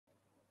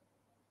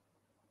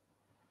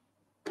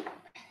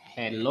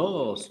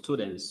Hello,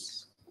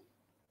 students.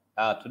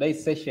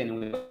 Today's session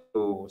we're going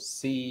to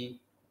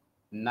see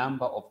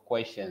number of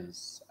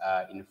questions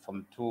in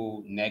Form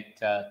 2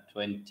 Necta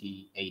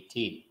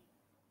 2018.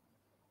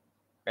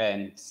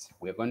 And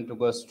we're going to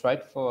go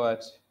straight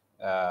forward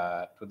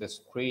to the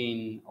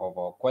screen of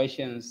our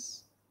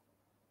questions.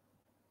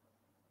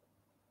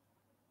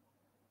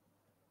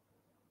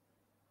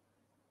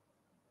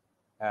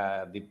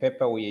 The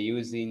paper we are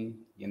using,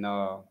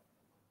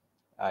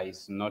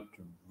 is not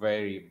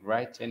very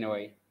bright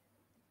anyway,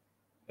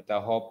 but I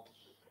hope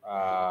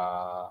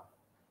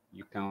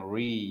you can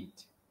read,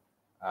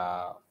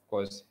 of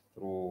course,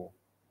 through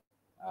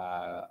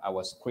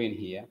our screen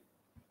here.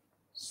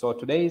 So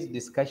today's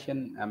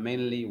discussion,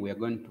 mainly we are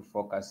going to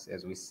focus,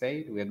 as we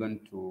said, we are going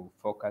to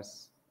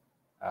focus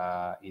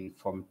in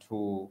Form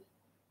 2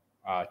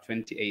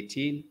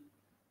 2018.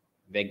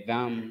 The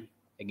exam,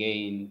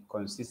 again,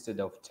 consisted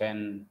of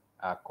 10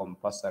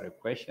 compulsory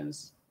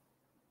questions.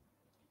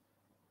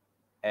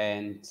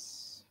 And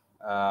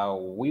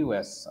we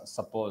were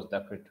supposed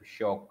to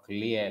show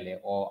clearly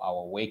all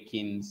our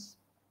workings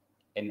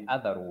and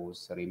other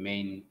rules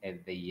remain as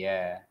they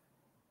are.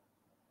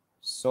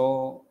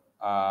 So,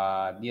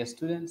 dear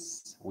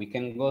students, we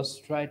can go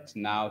straight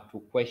now to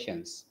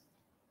questions.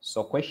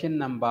 So question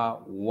number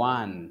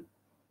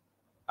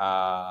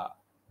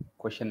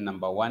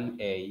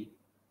 1A,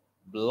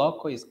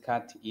 block is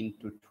cut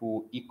into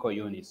two equal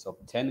units of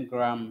 10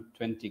 gram,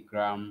 20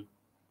 gram,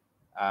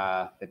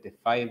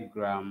 35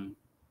 gram.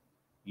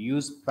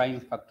 Use prime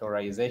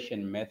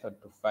factorization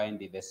method to find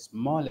the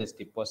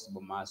smallest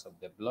possible mass of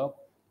the block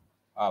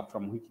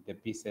from which the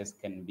pieces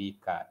can be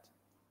cut.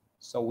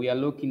 So we are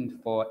looking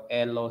for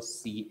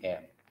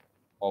LCM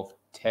of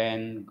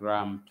 10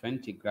 gram,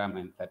 20 gram,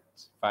 and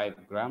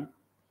 35 gram.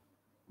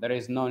 There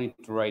is no need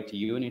to write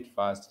unit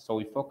first. So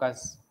we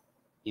focus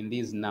in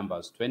these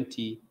numbers.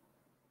 20,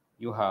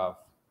 you have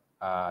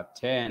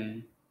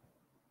 10,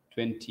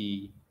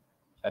 20,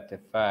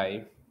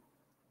 35.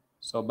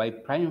 So by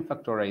prime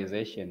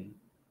factorization,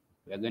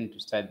 we are going to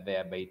start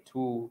there. By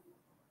 2,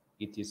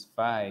 it is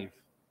 5,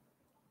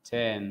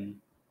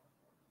 10,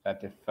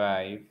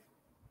 35.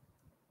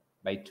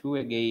 By 2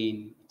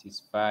 again, it is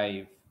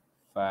 5,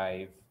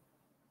 5,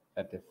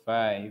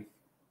 35.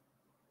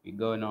 We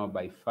go now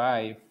by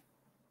 5,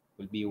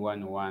 will be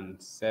 1, 1,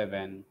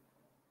 7.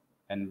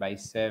 And by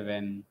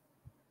 7,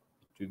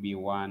 it will be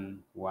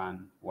 1,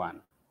 1,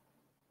 1.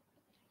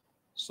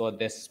 So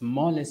the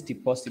smallest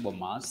possible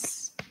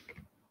mass,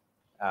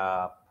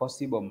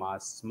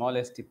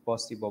 smallest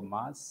possible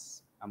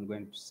mass, I'm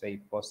going to say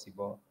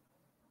possible,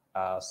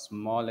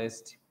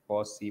 smallest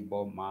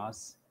possible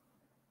mass.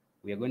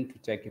 We are going to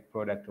take a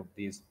product of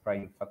these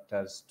prime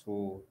factors,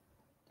 2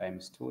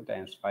 times 2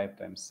 times 5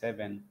 times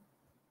 7,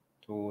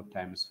 2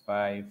 times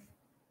 5,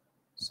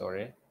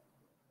 sorry.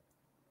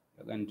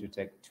 We're going to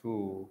take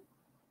 2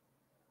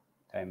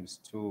 times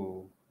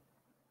 2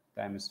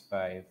 times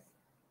 5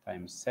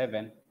 times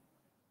 7.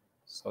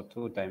 So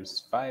 2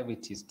 times 5,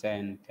 it is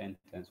 10, 10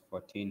 times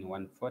 14,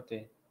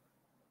 140.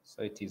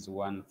 So it is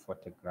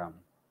 140 gram,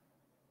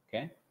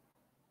 okay?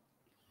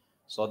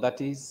 So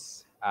that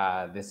is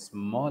the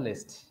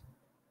smallest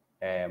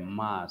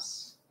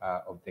mass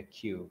of the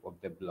cube of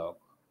the block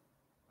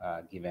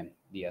given,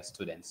 dear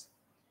students.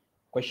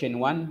 Question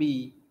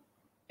 1B,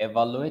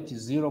 evaluate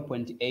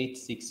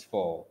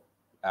 0.864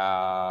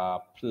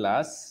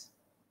 plus,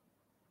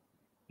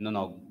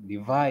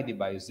 divide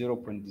by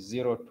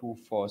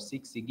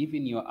 0.0246,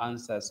 giving your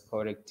answers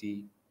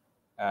correctly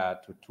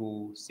to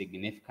two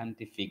significant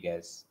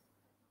figures.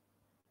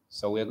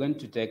 So we're going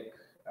to take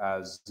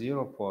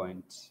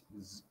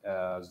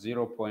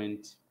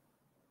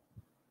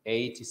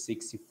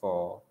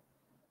 0.864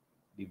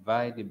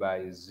 divided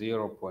by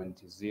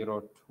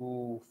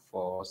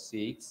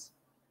 0.0246.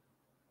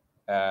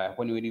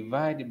 When we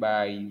divide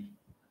by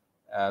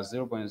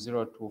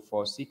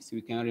 0.0246,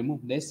 we can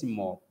remove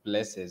decimal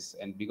places,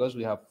 and because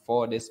we have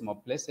 4 decimal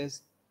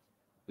places,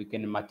 we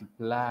can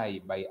multiply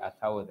by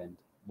 1,000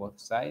 both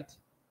sides.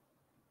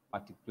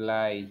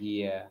 Multiply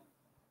here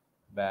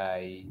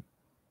by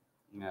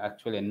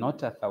actually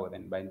not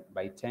 1,000,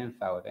 by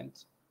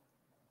 10,000,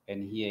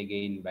 and here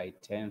again by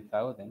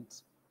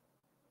 10,000,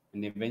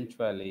 and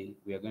eventually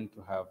we are going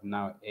to have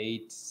now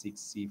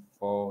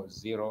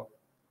 8640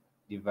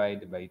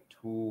 divided by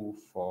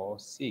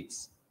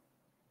 246.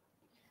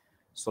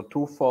 So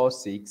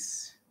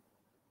 246,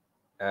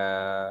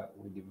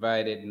 we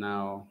divided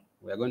now.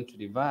 We are going to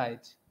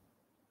divide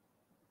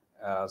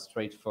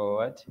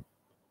straightforward.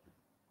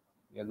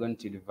 We are going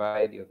to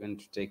divide. You're going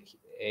to take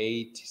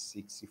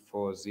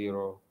 8640.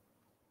 You're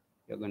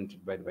going to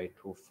divide by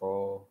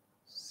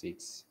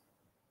 246.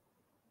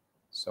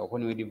 So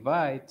when we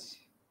divide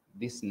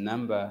this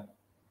number,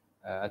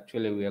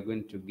 actually we are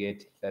going to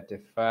get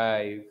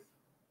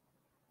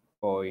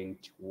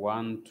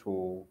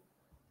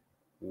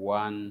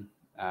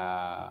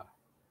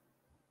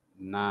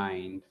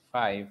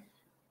 35.12195.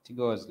 It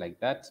goes like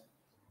that.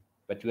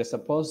 But we're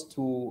supposed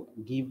to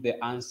give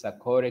the answer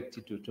correct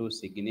to two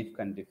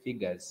significant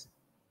figures.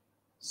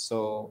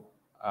 So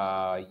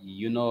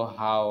you know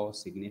how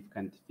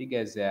significant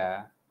figures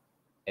are,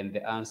 and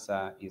the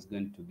answer is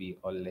going to be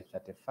only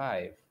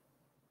 35.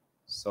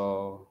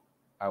 So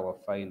our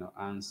final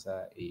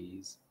answer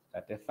is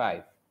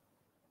 35.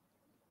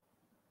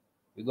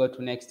 We go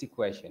to next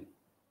question.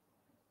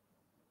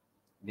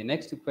 The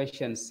next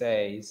question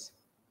says,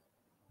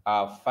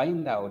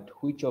 find out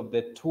which of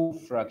the two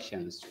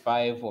fractions,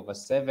 5 over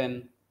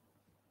 7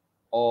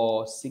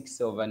 or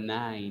 6 over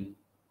 9,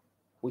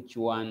 which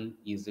one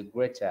is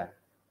greater?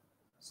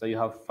 So you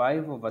have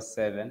 5 over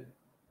 7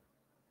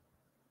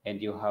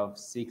 and you have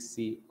 6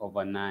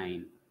 over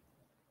 9.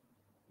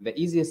 The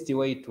easiest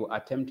way to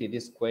attempt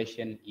this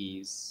question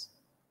is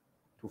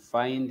to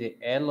find the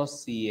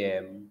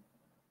LCM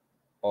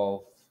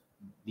of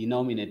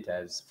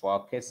denominators for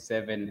our case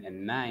 7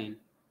 and 9.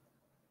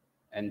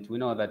 And we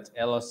know that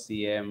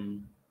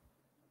LCM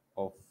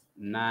of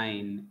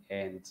 9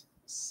 and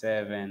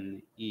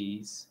 7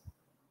 is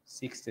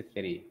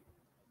 63.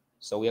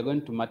 So we are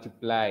going to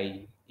multiply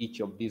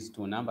each of these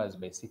two numbers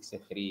by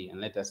 63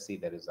 and let us see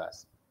the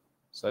results.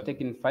 So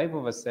taking 5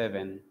 over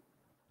 7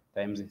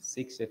 times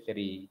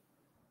 63,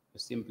 you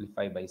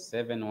simplify by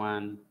 7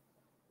 1,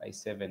 by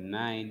 7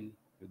 9,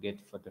 you get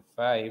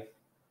 45.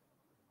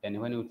 And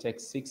when you take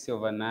 6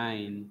 over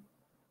 9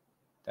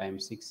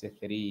 times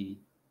 63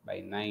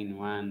 by 9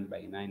 1,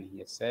 by 9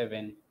 here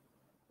 7,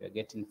 you're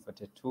getting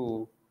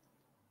 42,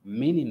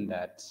 meaning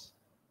that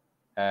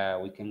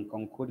we can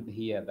conclude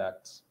here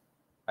that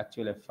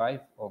actually 5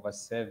 over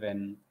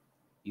 7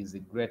 is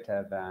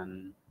greater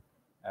than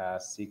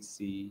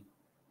 6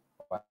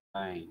 over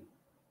 9.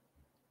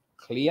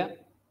 Clear?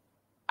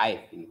 I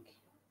think.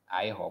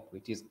 I hope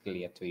it is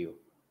clear to you.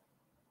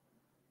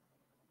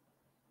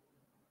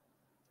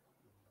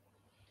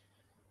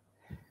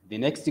 The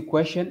next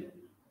question.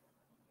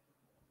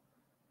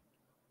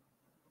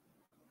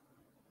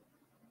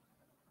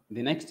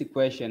 The next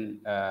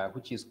question,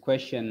 which is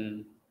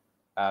question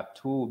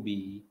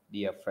 2b,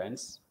 dear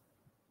friends.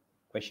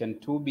 Question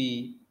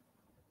 2b,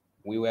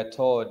 we were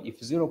told if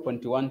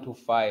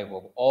 0.125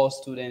 of all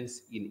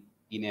students in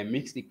a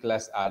mixed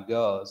class are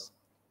girls,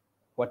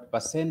 what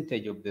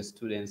percentage of the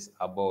students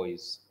are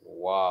boys?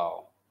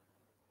 Wow.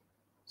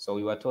 So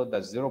we were told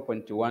that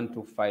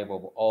 0.125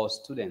 of all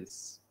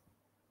students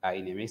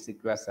in a mixed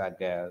class are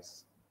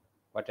girls.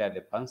 What are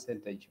the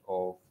percentage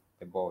of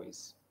the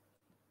boys?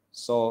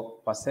 So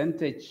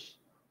percentage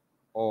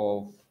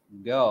of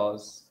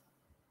girls,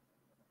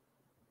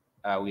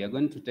 we are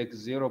going to take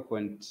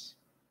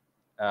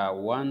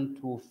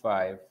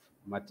 0.125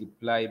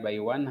 multiply by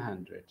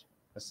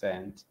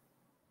 100%.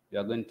 You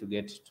are going to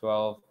get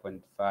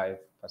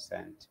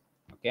 12.5%.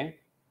 Okay?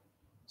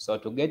 So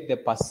to get the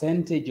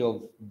percentage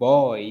of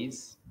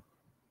boys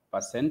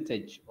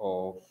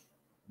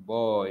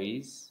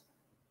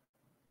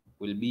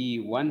will be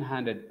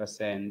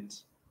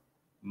 100%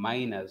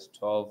 minus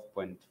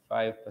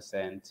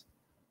 12.5%.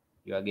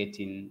 You are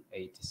getting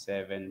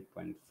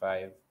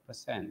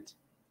 87.5%.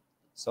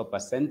 So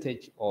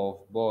percentage of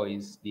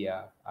boys,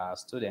 dear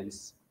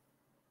students,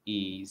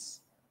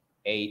 is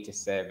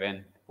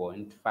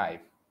 87.5.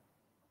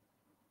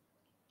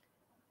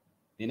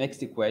 The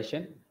next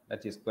question,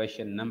 that is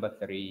question number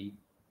 3,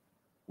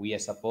 we are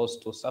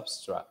supposed to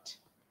subtract.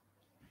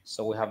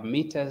 So we have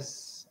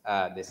meters,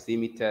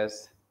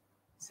 decimeters,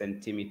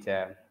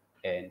 centimeter,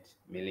 and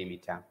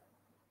millimeter.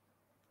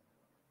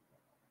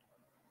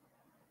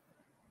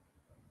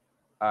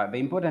 The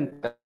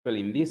important part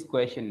actually in this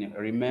question,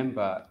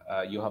 remember,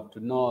 you have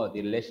to know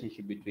the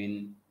relationship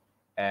between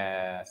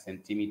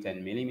centimeter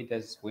and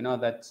millimeters. We know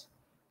that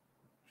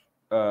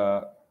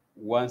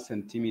 1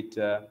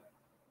 centimeter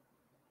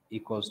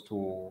equals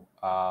to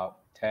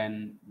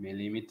 10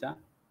 millimeter.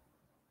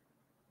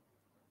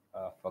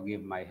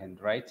 Forgive my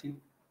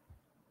handwriting.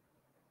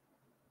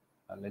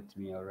 Let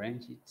me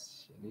arrange it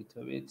a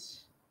little bit.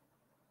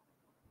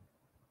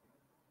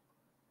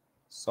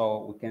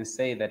 So we can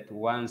say that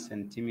 1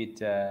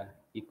 centimeter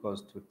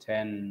equals to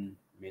 10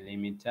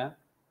 millimeter.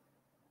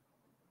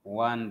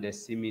 1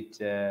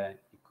 decimeter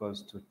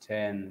equals to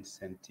 10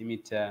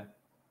 centimeter.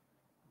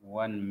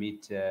 1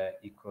 meter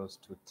equals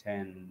to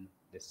 10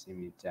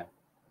 decimeter.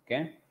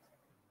 Okay?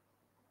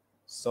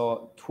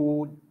 So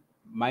 2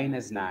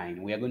 minus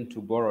 9, we are going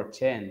to borrow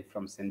 10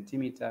 from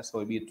centimeter, so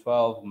it will be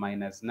 12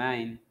 minus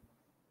 9,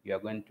 you are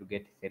going to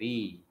get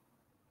 3.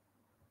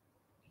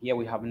 Here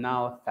we have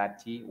now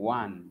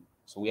 31,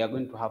 so we are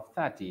going to have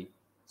 30.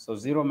 So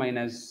 0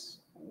 minus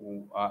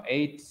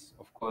 8,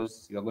 of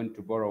course, you are going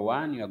to borrow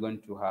 1, you are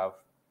going to have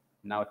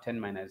now 10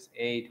 minus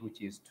 8,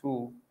 which is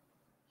 2.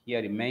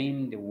 Here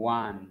remained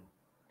 1,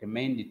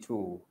 remained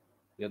 2.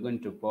 We are going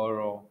to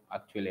borrow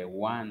actually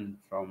 1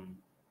 from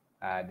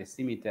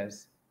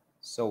decimeters,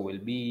 so will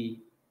be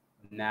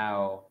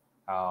now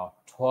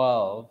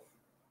 12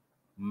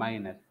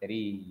 minus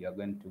 3, you are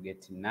going to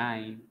get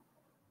 9.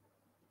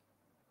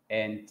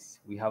 And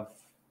we have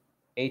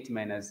 8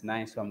 minus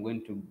 9, so I'm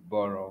going to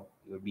borrow,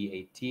 it will be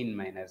 18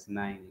 minus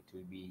 9, it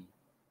will be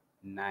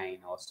 9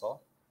 also.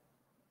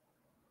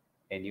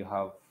 And you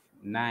have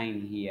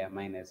 9 here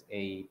minus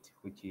 8,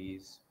 which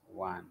is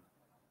 1,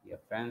 dear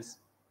friends.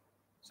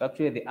 So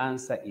actually the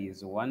answer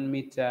is 1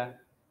 meter.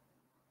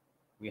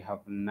 We have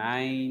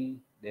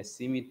 9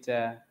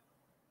 decimeter.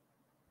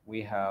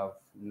 We have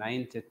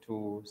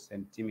 92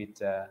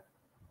 centimeter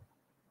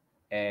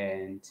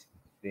and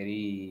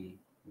 3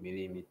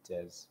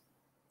 millimeters.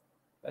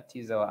 That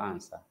is our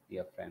answer,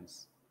 dear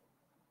friends.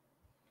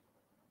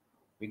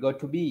 We go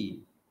to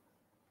B.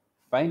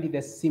 Find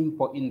the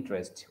simple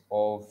interest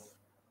of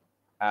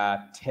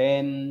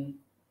 10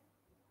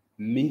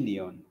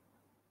 million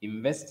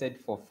invested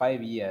for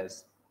 5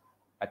 years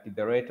at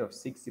the rate of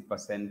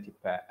 60%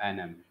 per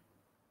annum.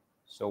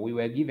 So we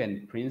were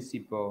given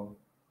principal,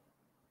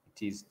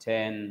 it is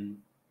 10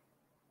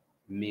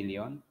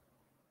 million.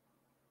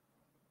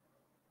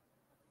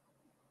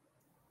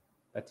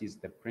 That is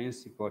the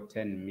principal,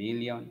 10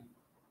 million.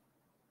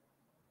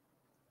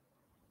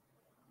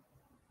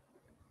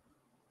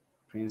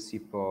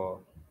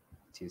 Principal,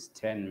 it is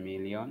 10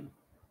 million.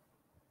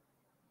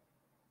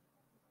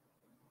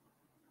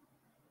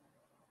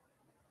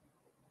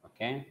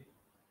 Okay.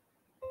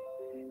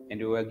 And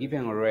we were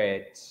given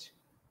rate.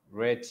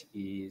 Rate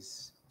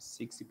is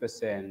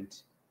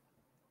 60%.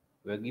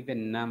 We are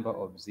given number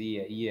of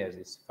years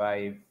is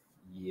 5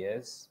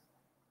 years.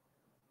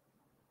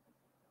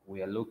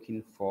 We are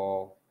looking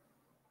for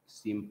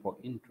simple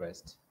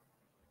interest.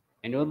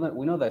 And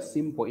we know that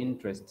simple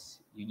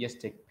interest, you just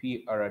take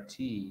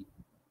PRT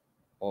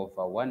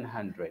over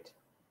 100.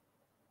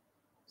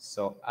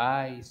 So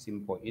I,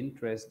 simple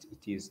interest,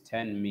 it is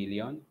 10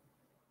 million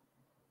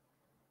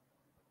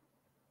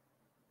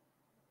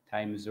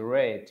times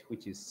rate,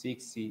 which is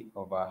 60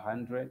 over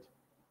 100,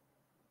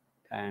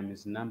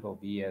 times number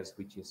of years,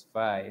 which is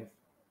 5.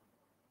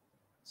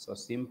 So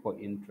simple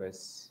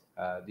interest,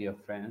 dear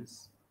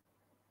friends,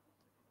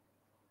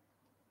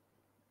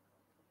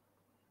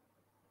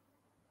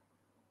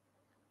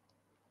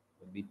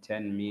 would be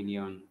 10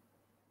 million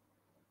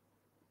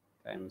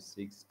times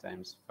 6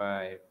 times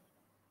 5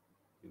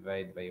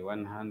 divided by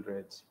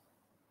 100.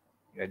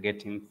 You are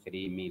getting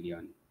 3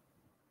 million.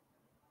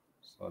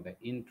 So the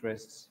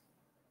interest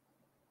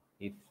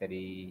is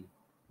 3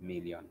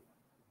 million.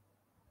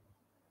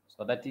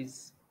 So that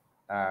is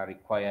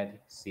required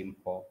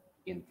simple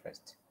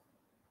interest.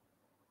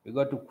 We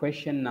go to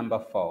question number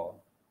 4.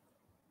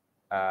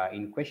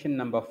 In question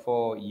number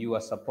 4, you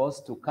are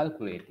supposed to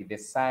calculate the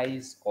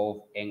size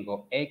of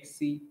angle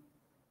X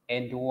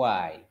and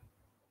Y.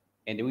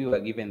 And we were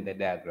given the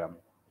diagram.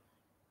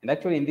 And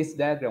actually in this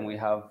diagram, we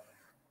have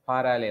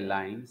parallel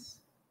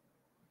lines.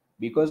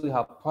 Because we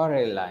have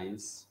parallel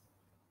lines,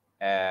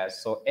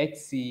 so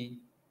XC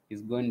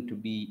is going to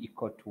be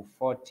equal to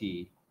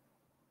 40.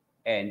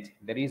 And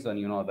the reason,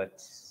 you know,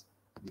 that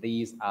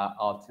these are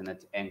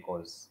alternate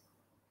angles.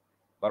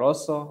 But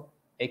also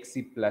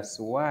XC plus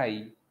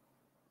Y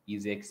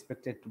is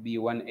expected to be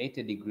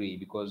 180 degree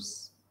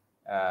because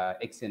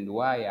X and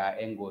Y are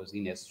angles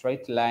in a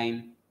straight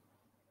line.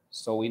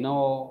 So we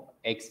know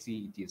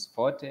XC it is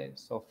 40,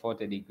 so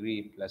 40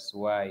 degree plus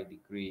Y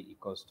degree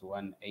equals to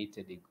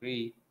 180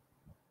 degree.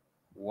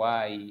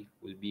 Y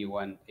will be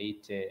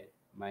 180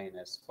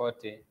 minus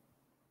 40.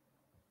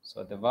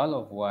 So the value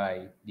of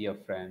Y, dear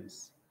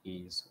friends,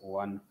 is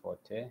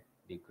 140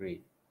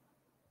 degree.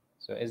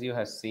 So as you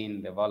have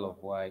seen, the value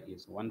of Y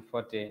is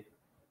 140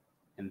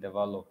 and the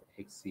value of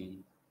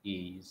XC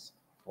is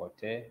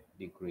 40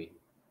 degree.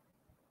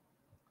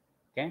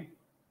 Okay.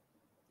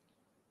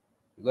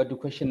 We go to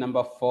question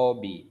number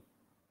 4B.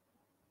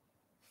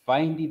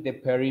 Find the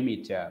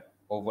perimeter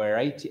of a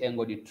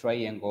right-angled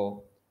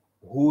triangle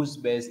whose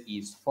base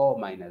is 4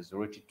 minus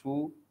root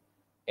 2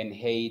 and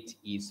height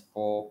is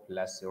 4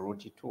 plus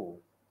root 2.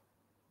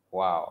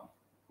 Wow.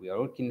 We are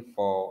looking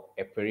for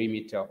a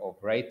perimeter of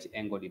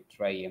right-angled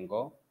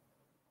triangle.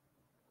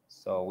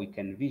 So we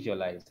can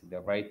visualize the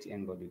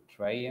right-angled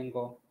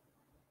triangle.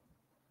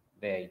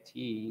 There it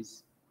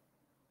is.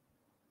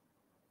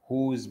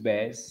 Whose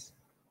base?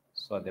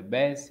 So the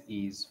base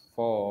is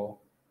 4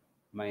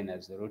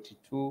 minus root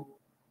 2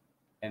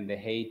 and the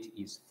height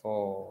is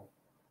 4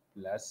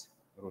 plus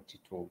root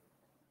 2.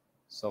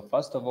 So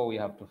first of all, we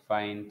have to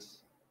find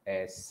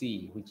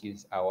C, which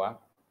is our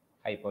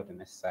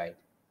hypotenuse side.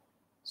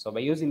 So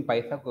by using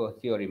Pythagorean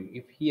theorem,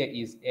 if here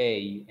is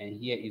A and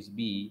here is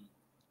B,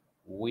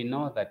 we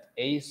know that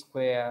A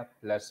square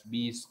plus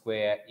B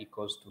square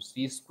equals to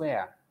C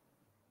square.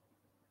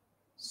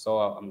 So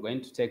I'm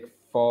going to take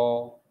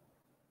 4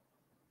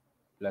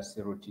 plus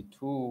root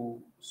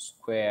 2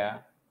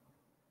 square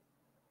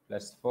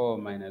plus 4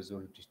 minus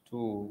root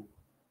 2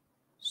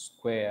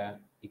 square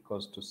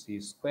equals to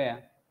C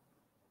square.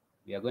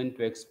 We are going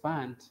to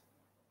expand.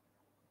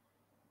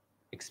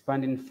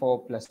 Expanding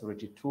 4 plus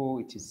root 2,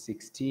 it is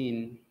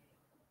 16.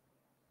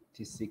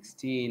 It is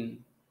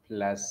 16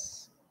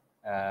 plus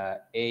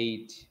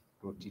 8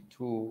 root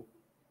 2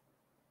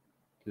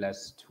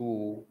 plus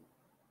 2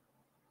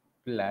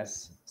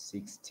 plus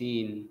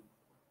 16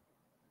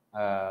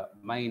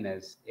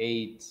 minus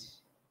 8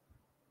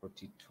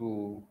 root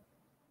 2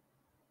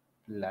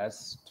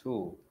 plus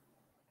 2.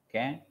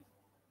 Okay.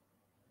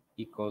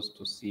 equals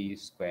to c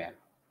square.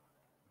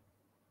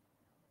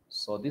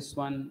 So this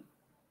one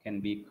can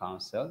be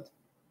cancelled.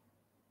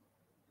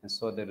 And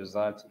so the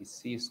result is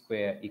c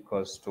square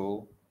equals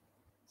to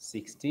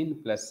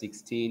 16 plus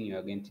 16, you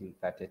are getting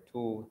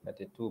 32.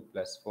 32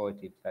 plus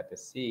 40,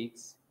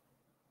 36,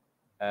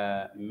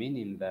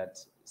 meaning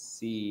that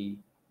c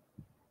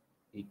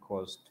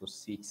equals to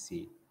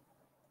 6c.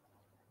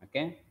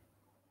 Okay?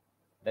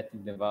 That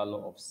is the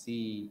value of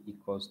c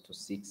equals to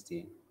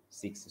 60,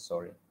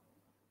 sorry.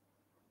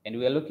 And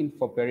we are looking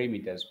for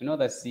perimeters. We know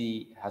that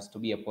c has to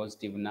be a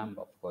positive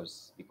number, of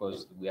course,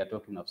 because we are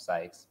talking of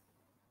sides.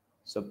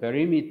 So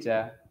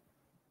perimeter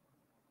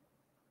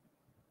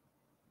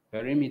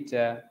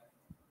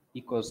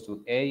equals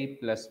to a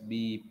plus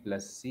b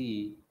plus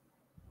c,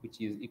 which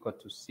is equal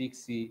to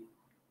 6c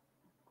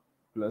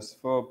plus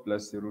 4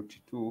 plus root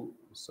 2.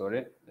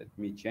 Sorry, let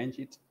me change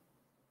it.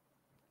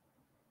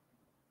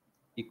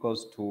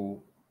 Equals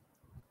to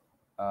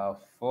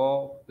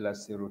 4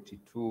 plus root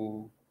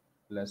 2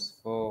 plus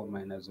 4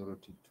 minus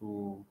root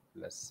 2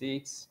 plus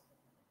 6.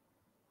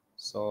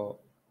 So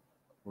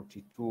root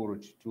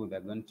 2,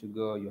 they're going to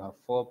go. You have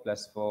 4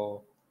 plus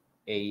 4,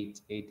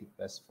 8. 8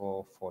 plus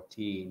 4,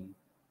 14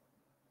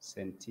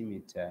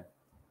 centimeter.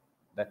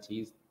 That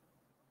is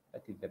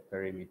the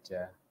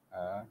perimeter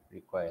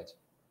required.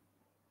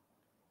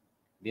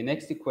 The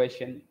next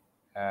question,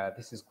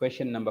 this is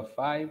question number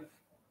 5.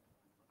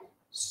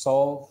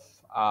 Solve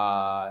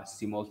a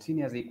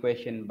simultaneous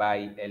equation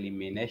by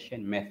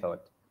elimination method.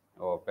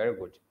 Oh, very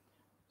good.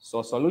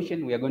 So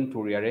solution, we are going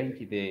to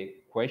rearrange the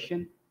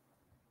question.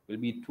 Will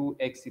be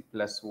 2x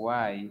plus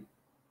y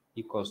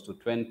equals to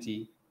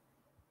 20.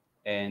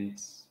 And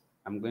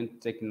I'm going to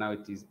take now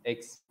it is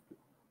x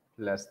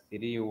plus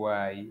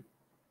 3y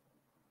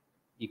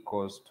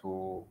equals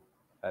to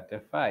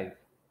 35.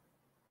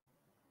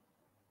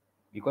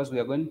 Because we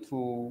are going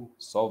to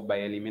solve by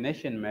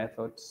elimination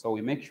method, so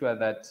we make sure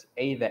that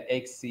either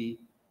x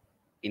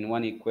in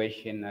one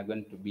equation are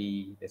going to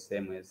be the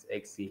same as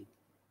x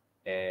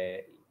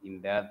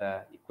in the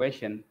other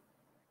equation.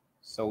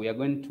 So we are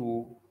going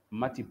to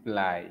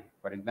multiply.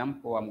 For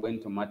example, I'm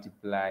going to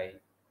multiply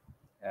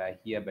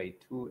here by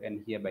 2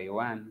 and here by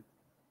 1.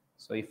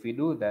 So if we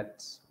do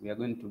that, we are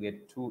going to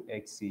get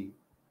 2x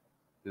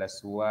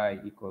plus y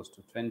equals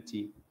to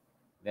 20.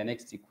 The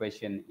next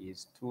equation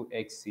is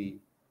 2x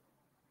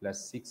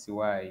plus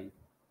 6y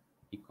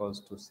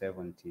equals to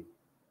 70.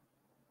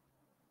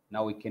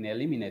 Now we can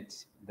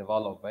eliminate the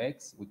value of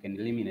x. We can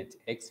eliminate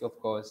x, of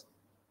course,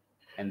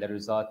 and the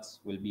result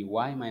will be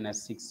y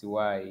minus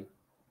 6y,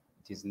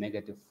 which is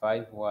negative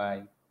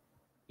 5y,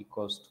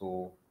 equals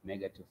to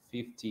negative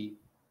 50.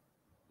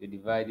 You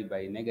divide it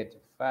by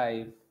negative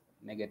 5,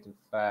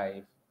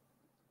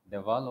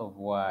 the value of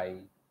y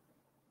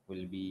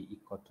will be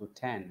equal to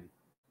 10.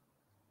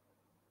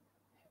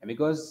 And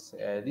because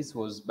this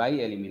was by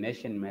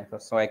elimination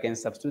method, so I can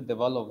substitute the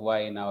value of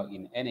y now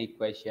in any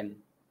equation.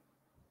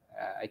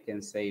 I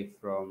can say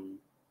from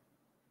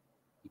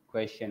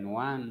equation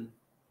 1,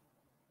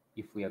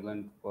 if we are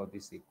going to call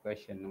this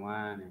equation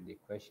 1 and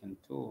equation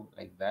 2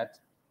 like that.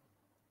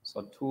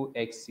 So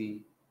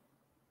 2x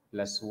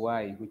plus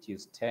y, which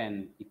is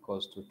 10,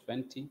 equals to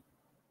 20.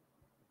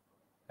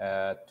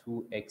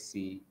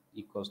 2x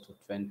equals to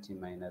 20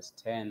 minus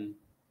 10.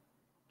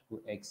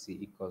 2x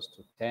equals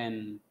to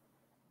 10,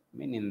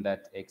 meaning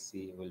that x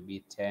will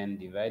be 10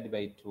 divided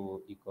by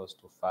 2 equals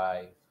to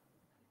 5.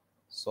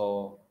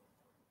 So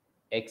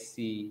x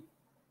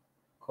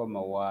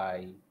comma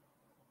y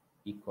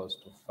equals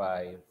to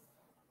 5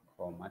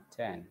 comma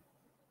 10.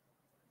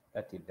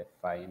 That is the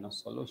final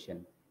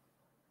solution.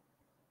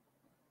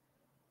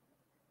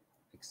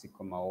 X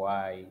comma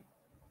y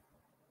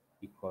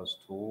equals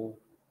to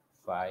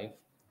 5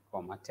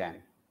 comma 10.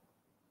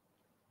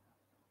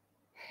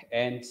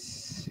 And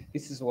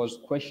this was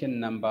question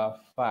number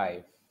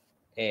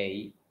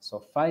 5A.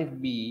 So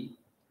 5B,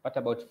 what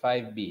about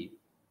 5B?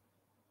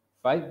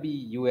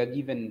 5B, you were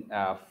given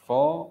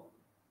 4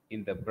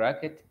 in the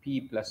bracket,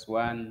 p plus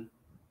 1,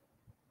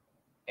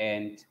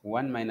 and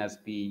 1 minus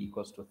p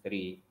equals to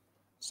 3.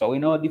 So we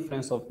know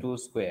difference of two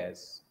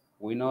squares.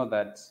 We know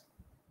that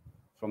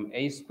from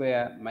a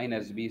square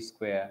minus b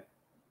square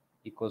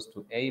equals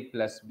to a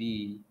plus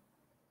b,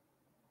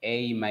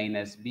 a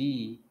minus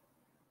b.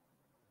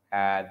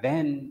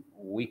 Then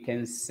we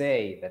can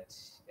say that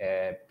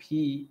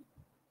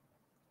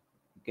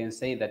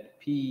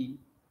p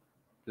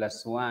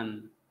plus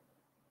 1,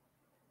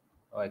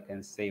 or I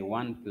can say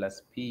 1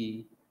 plus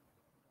p,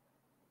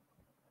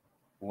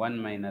 1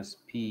 minus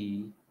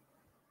p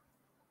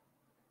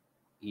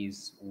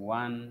is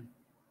 1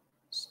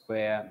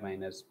 square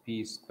minus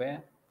p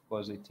square,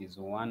 because it is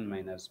 1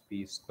 minus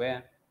p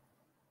square.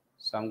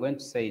 So I'm going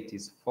to say it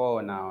is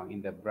 4 now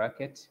in the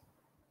bracket.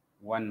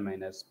 1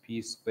 minus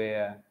p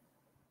square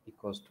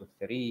equals to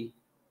 3.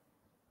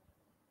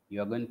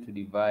 You are going to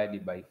divide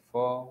it by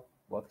 4,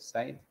 both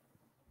sides.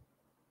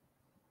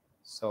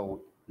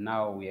 So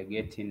now we are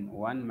getting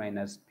 1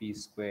 minus p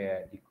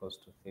square equals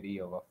to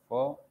 3 over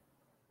 4.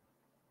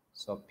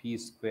 So p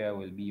square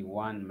will be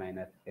 1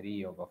 minus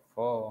 3 over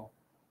 4.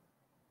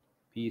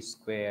 P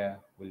square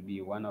will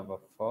be 1 over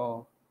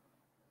 4.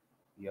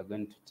 You are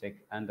going to take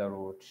under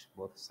root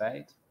both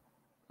sides,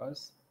 of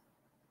course.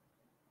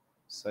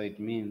 So it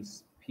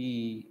means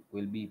p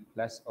will be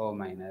plus or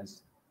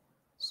minus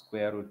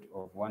square root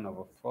of 1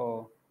 over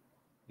 4,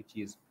 which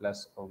is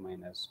plus or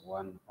minus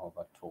 1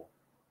 over 2.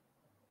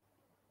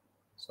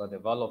 So the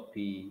value of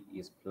p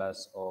is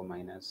plus or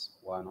minus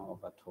 1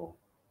 over 2.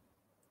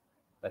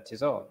 That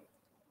is all.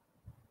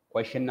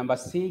 Question number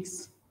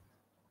 6.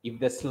 If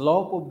the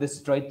slope of the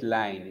straight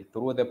line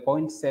through the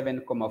point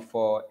 7,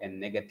 4 and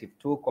negative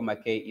 2,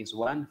 k is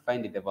 1,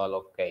 find the value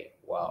of k.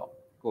 Wow,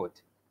 good.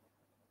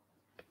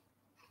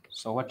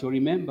 So what to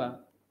remember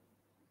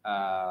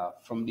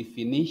from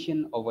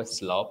definition of a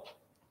slope,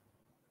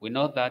 we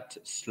know that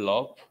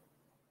slope,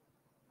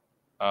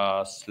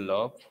 call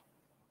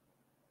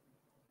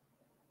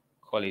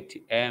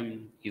it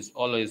m, is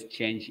always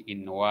change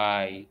in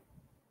y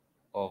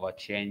over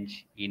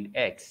change in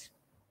x.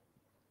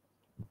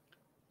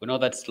 We know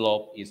that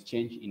slope is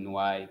change in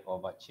y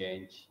over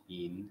change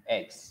in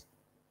x.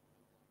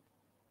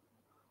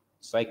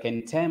 So I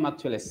can term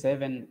actually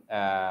 7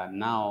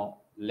 now.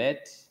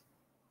 Let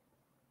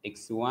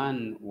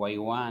x1,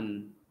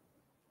 y1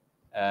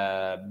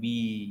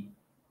 be,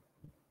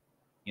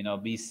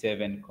 be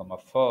 7,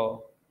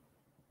 4,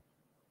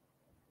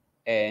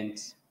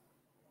 and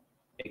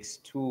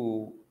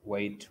x2,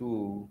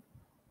 y2,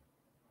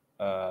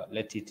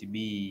 let it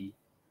be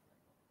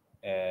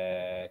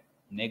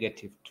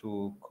negative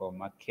 2,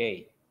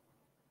 k.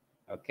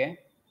 Okay?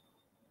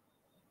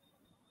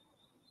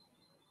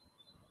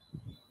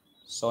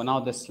 So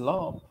now the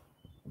slope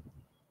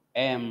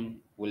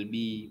m will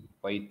be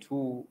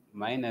y2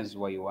 minus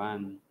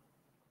y1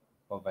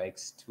 over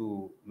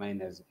x2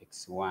 minus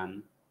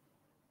x1.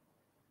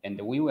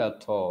 And we were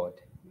told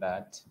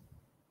that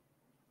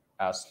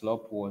our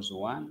slope was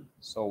 1.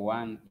 So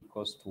 1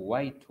 equals to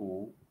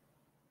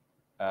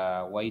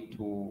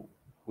y2,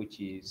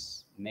 which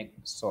is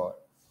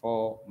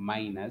 4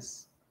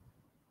 minus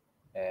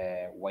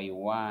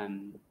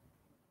y1,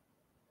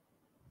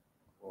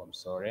 oh, I'm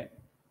sorry,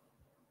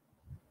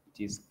 it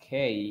is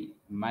k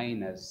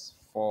minus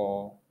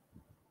 4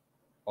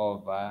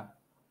 over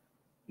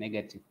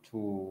negative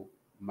 2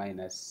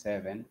 minus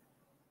 7.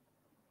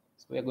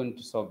 So we're going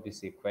to solve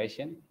this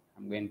equation.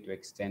 I'm going to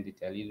extend it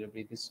a little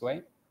bit this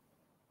way.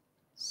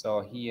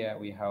 So here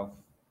we have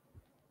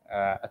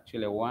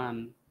actually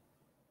 1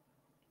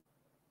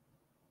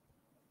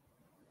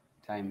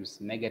 times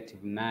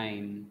negative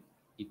 9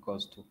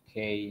 equals to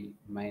k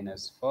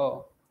minus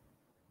 4,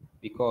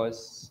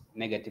 because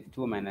negative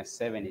 2 minus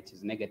 7, it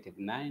is negative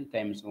 9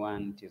 times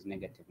 1, it is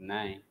negative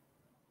 9.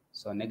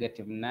 So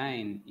negative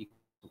 9 equals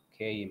to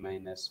k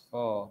minus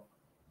 4.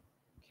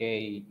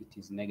 K, it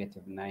is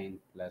negative 9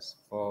 plus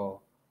 4.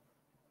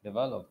 The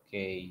value of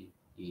k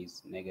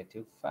is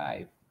negative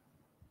 5.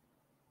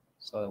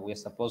 So we're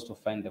supposed to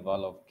find the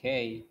value of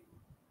k.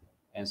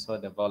 And so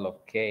the value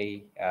of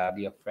k,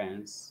 dear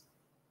friends,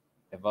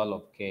 the value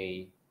of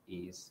k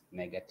is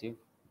negative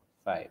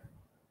 5.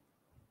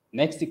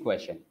 Next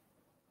question,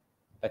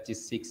 that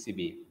is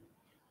 6b.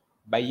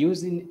 By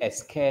using a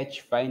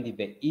sketch, find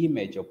the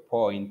image of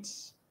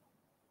point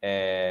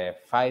 5,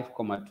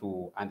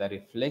 2 and a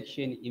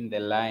reflection in the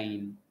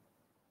line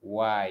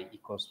y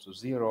equals to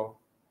 0,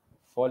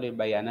 followed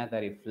by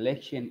another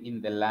reflection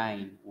in the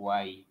line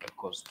y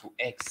equals to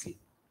x.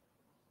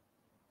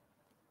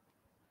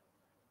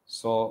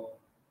 So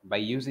by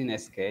using a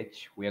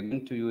sketch, we are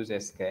going to use a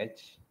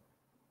sketch.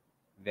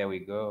 There we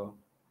go.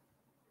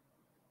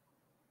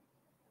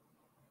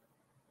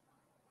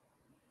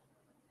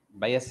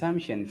 By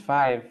assumption,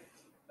 5,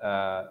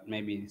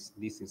 maybe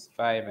this is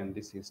 5 and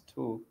this is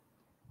 2.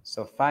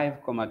 So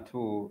 5,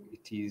 2,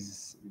 it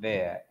is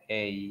there,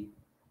 a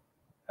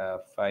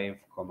 5,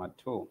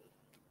 2.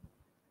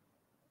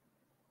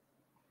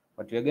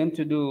 What we are going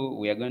to do,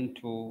 we are going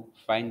to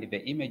find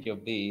the image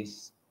of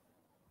this,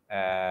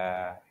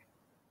 and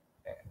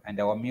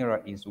our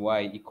mirror is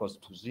y equals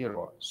to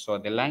 0. So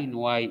the line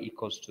y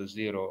equals to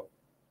 0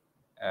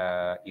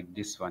 is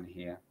this one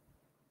here.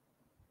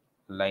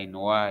 Line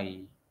y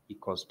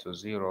equals to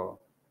 0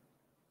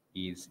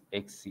 is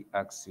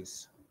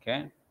x-axis,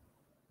 okay?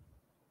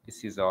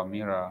 This is our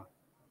mirror,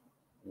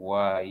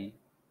 y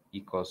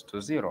equals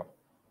to 0.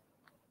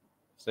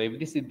 So if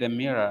this is the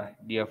mirror,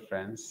 dear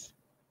friends,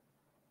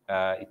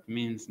 it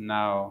means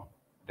now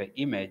the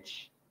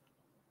image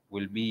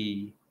will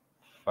be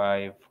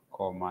 5,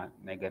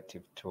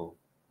 negative 2.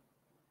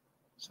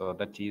 So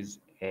that is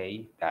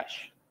a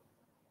dash.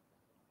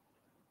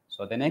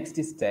 So the next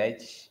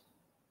stage,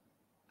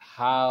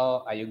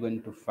 how are you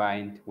going to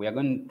find? We are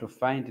going to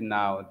find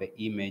now the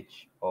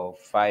image of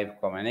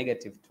 5,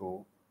 negative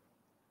 2.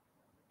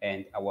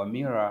 And our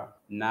mirror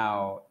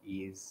now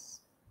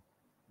is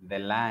the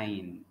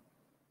line.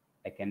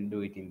 I can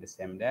do it in the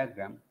same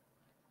diagram.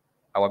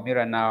 Our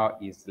mirror now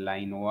is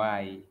line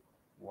y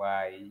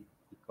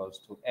equals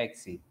to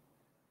x.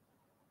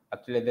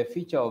 Actually, the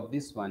feature of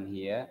this one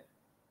here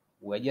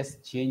we're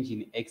just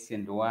changing x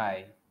and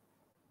y.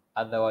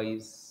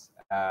 Otherwise,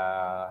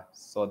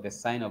 so the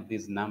sign of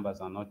these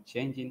numbers are not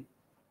changing.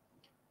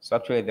 So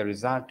actually the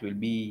result will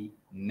be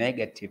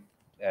negative,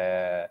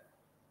 uh,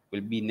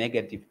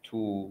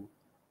 -2,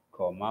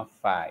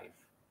 5.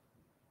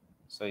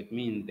 So it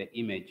means the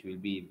image will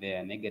be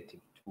there,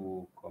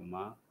 -2,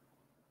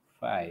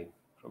 5.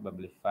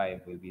 Probably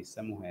 5 will be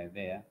somewhere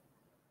there.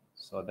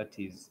 So that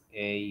is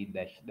a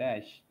dash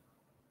dash.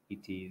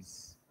 It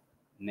is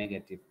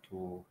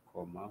 -2,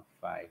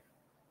 5.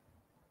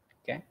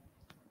 Okay.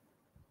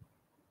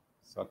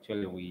 So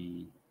actually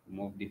we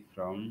moved it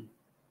from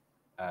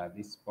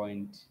this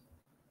point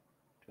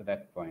to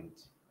that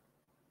point.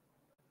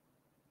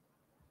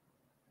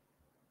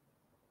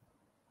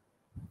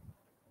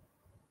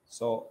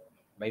 So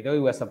by the way,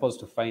 we're supposed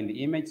to find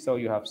the image. So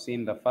you have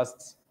seen the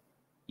first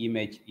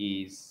image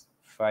is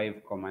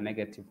 5,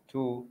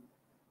 -2.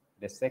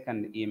 The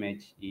second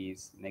image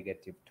is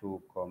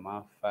 -2,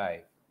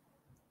 5.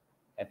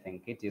 I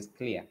think it is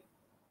clear.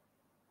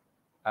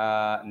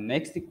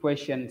 Next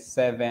question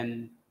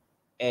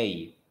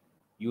 7a.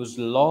 Use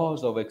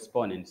laws of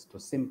exponents to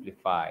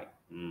simplify.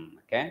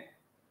 Okay.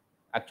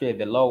 Actually,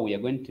 the law we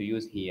are going to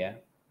use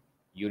here,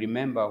 you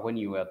remember when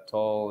you were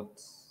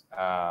taught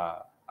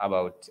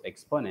about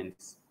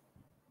exponents,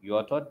 you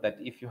are taught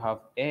that if you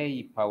have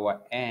a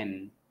power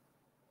n,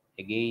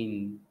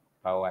 again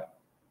power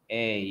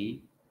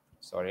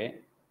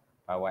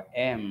power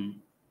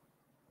m,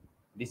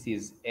 this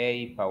is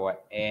a power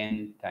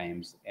n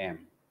times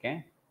m.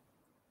 Okay.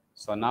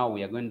 So now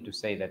we are going to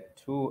say that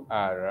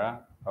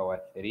 2r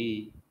power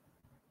 3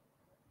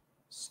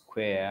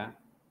 square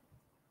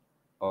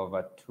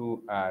over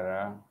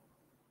 2r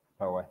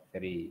power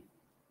 3.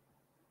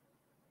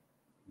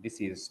 This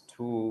is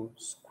 2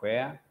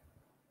 square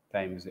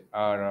times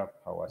r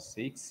power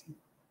 6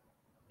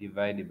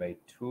 divided by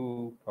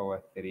 2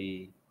 power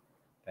 3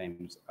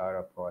 times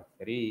r power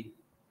 3.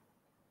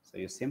 So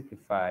you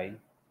simplify,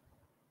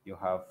 you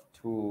have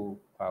 2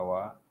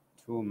 power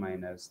 2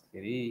 minus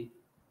 3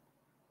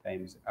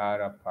 times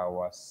r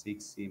power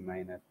 6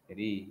 minus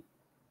 3.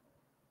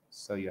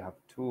 So you have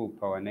 2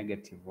 power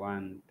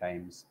 -1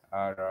 times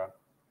r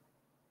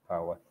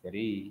power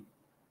 3.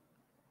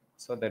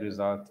 So the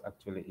result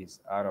actually is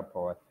r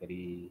power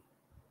 3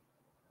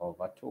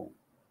 over 2.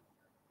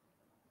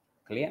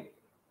 Clear?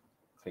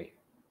 Clear.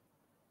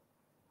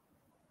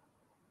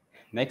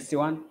 Next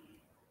one,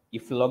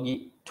 if log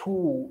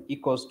 2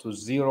 equals to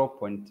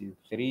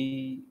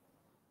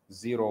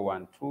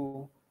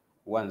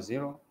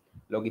 0.301210,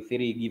 log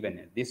 3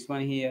 given this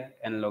one here,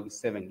 and log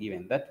 7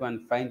 given that one,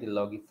 find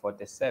log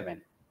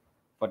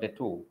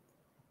 42.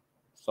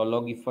 So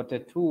log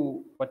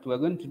 42, what we're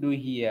going to do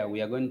here,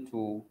 we are going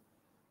to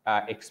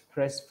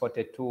express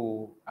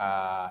 42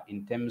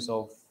 in terms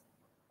of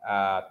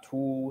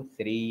 2,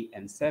 3,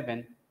 and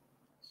 7.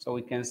 So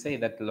we can say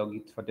that log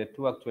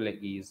 42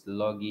 actually is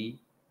log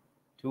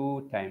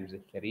 2 times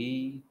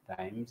 3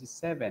 times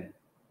 7.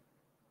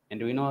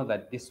 And we know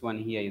that this one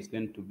here is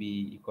going to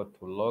be equal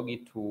to log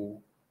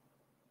 2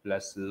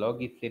 plus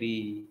log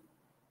 3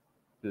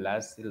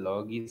 plus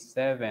log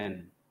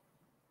 7.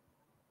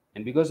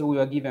 And because we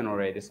were given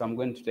already, so I'm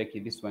going to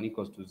take this one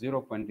equals to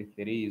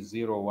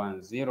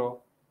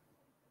 0.3010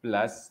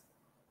 plus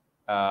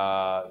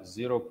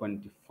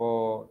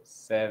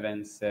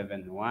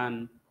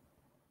 0.4771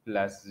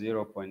 plus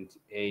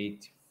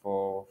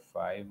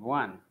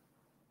 0.8451.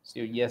 So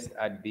you just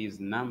add these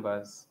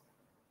numbers,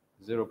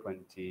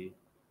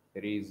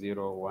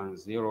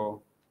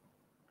 0.3010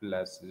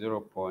 plus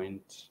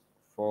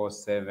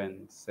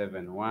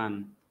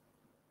 0.4771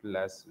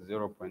 plus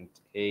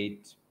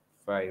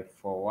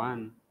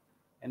 0.8541,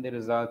 and the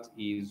result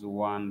is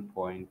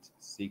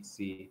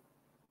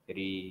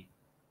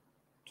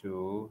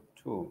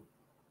 1.6322.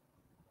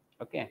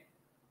 Okay,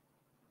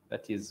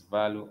 that is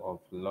value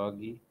of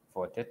log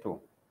 42.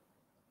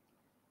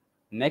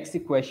 Next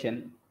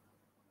question.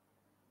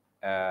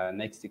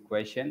 Next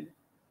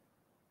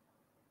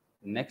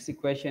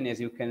question, as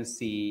you can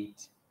see,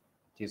 it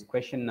is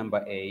question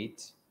number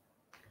 8.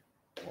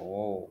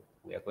 Oh,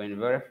 we are going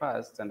very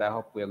fast, and I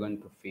hope we are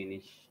going to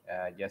finish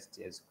just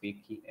as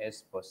quickly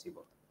as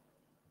possible.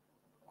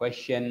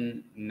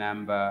 Question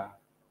number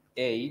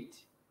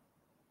 8.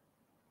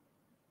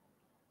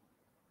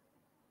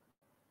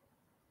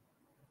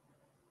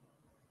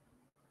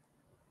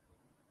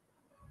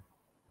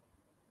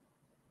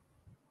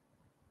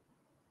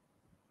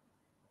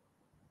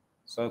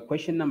 So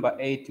question number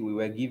 8, we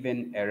were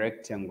given a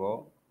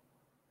rectangle.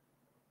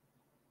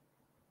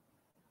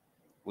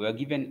 We are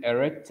given a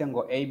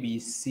rectangle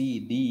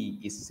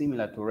ABCD is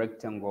similar to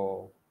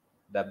rectangle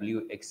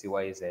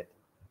WXYZ.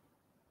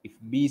 If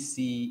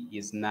BC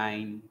is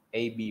 9,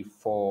 AB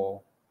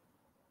 4,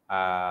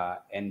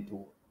 and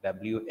to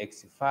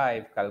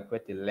WX5,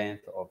 calculate the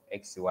length of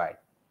XY.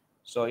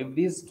 So if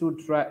these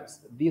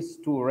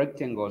two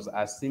rectangles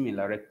are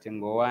similar,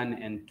 rectangle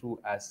 1 and 2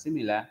 are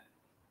similar,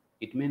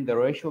 it means the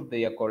ratio of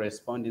their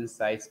corresponding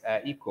sides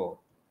are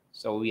equal.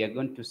 So we are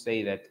going to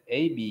say that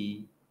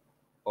AB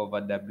over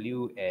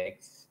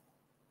WX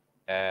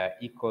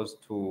equals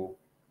to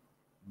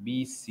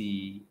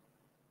BC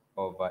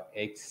over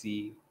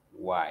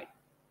XY.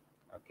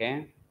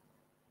 Okay?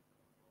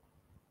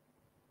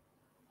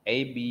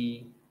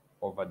 AB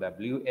over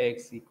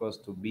WX equals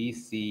to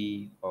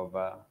BC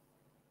over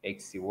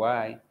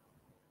XY.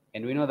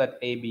 And we know that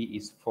AB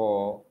is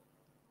 4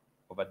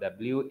 over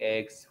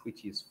WX,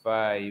 which is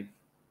 5,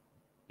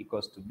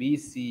 equals to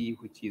BC,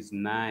 which is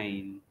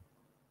 9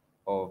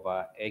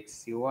 over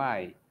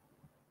XY,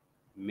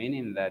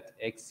 meaning that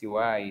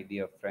XY,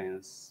 dear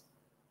friends,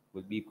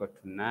 will be equal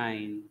to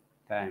 9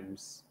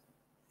 times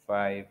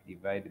 5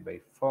 divided by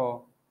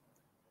 4.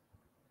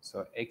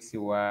 So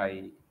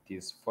XY, it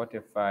is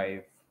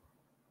 45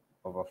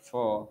 over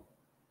 4.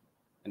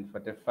 And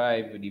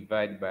 45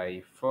 divided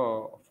by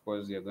 4, of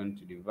course, you're going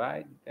to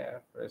divide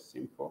there, very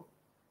simple.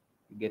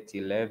 You get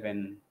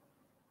 11.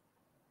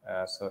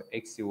 So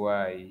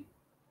XY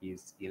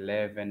is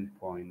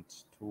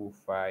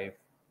 11.25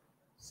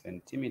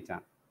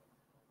 centimeter.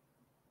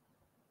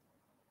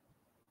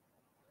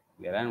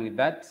 We are done with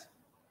that.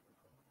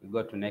 We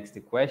go to next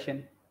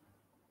question.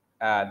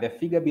 The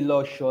figure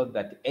below shows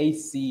that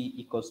AC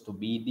equals to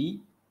BD.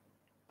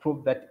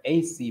 Prove that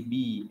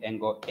ACB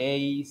angle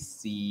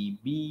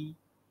ACB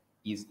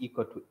is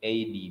equal to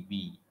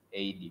ADB.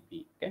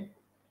 Okay.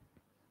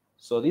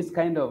 So this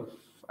kind of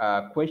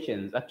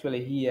questions,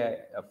 actually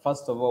here,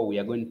 first of all, we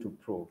are going to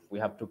prove. We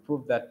have to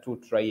prove that two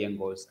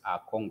triangles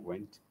are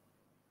congruent.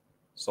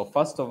 So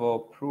first of all,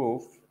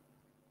 prove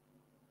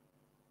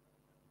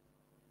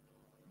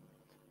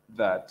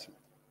that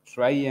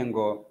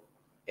triangle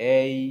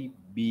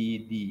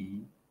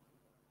ABD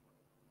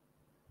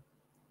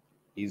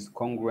is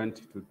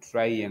congruent to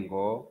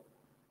triangle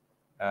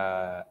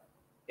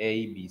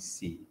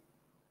ABC.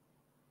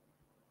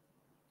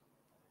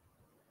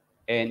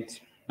 And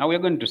now we're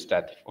going to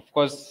start. Of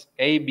course,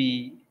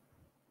 AB,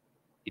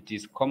 it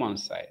is common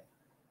side.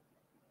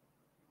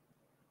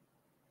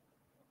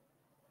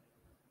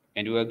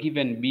 And we are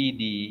given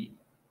BD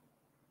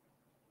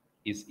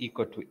is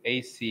equal to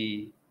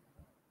AC.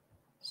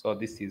 So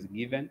this is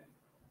given.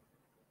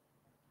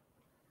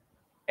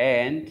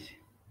 And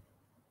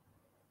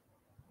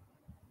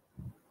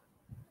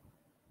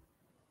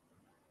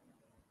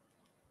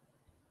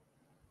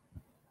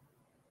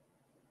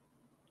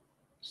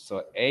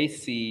so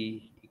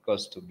AC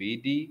equals to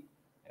BD.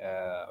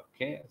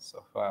 Okay,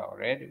 so far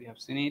already we have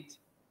seen it.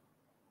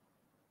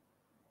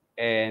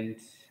 And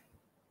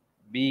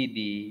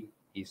BD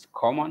is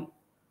common.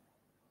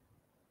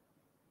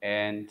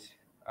 And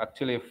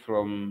actually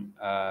from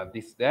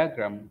this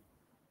diagram,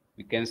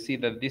 we can see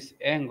that this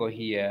angle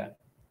here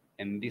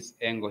and this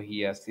angle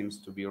here seems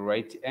to be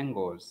right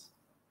angles.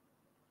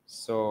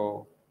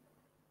 So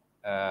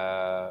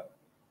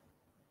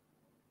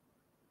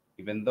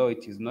even though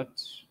it is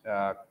not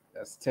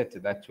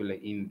stated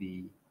actually in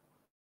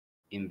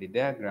the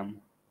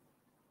diagram,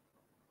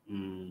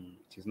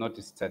 it is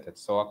not stated.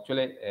 So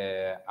actually,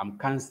 I'm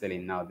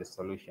canceling now the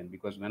solution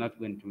because we're not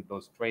going to do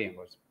those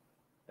triangles.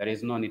 There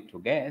is no need to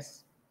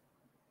guess.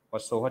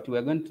 So what we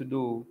are going to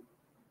do,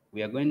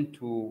 we are going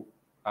to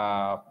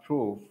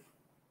prove,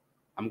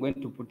 I'm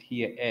going to put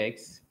here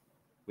X.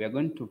 We are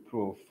going to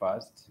prove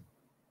first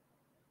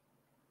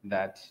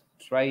that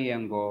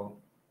triangle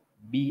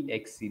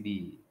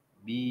BXD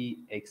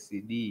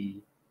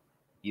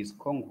is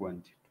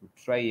congruent to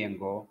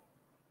triangle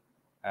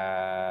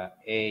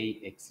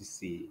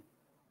AXC.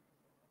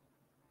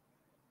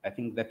 I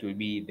think that will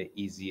be the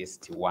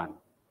easiest one.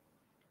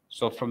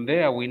 So from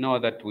there, we know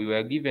that we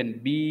were given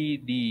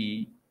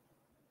BD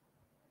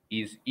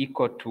is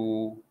equal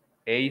to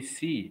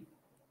AC.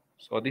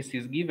 So this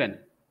is given.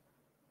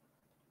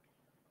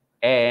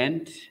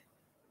 And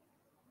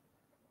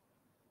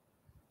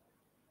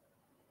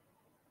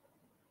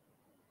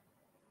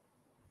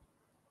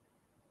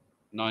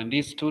now in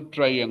these two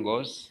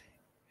triangles,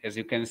 as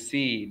you can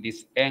see,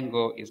 this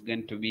angle is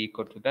going to be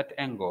equal to that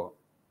angle.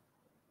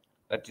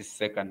 That is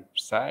second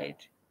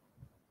side.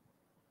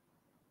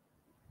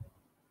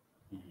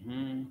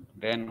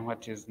 Then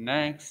what is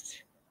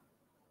next?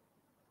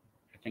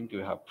 I think we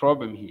have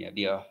problem here,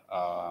 dear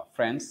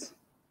friends.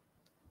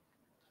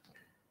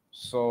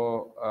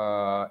 So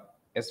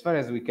as far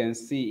as we can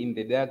see in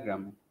the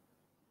diagram,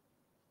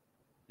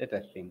 let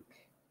us think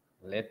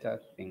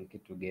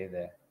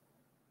together.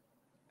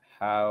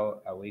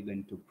 How are we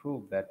going to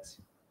prove that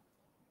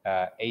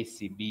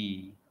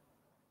ACB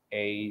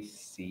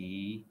is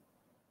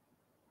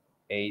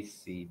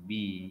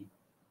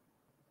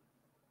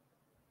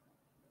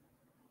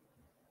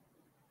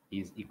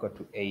equal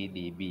to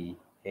ADB?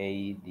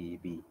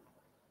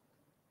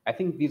 I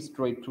think these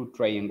two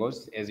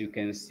triangles, as you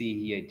can see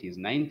here, it is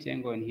 90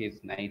 angle and here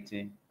is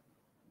 90.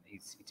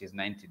 It is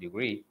 90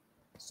 degree.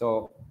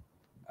 So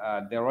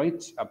the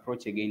right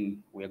approach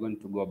again, we are going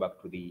to go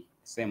back to the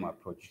same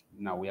approach.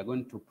 Now we are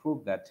going to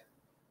prove that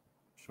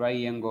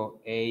triangle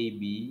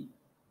ABD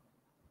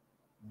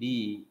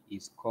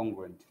is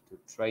congruent to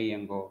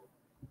triangle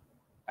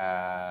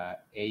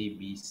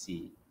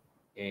ABC.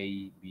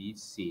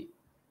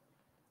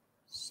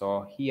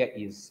 So here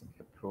is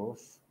a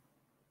proof.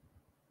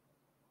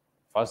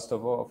 First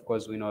of all, of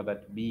course, we know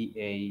that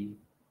BA,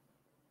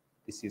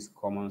 this is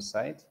common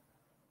side.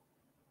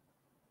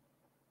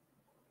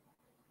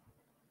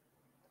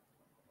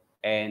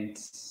 And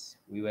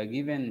we were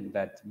given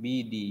that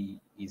BD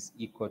is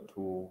equal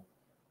to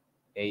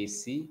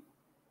AC.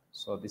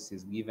 So this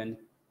is given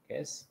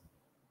case.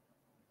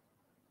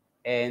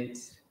 And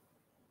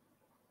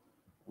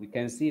we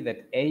can see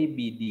that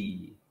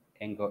ABD,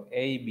 angle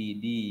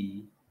ABD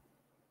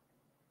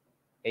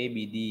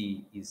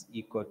is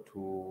equal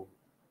to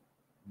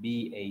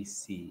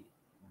BAC.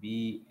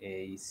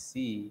 BAC,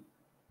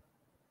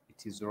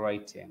 it is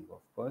right angle,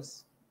 of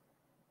course.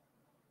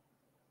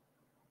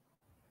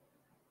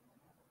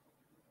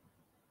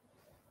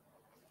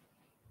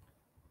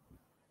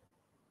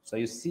 So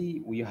you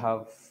see, we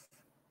have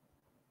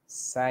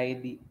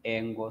side,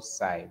 angle,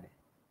 side.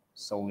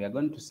 So we are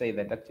going to say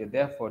that actually,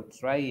 therefore,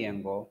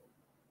 triangle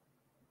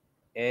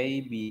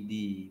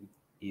ABD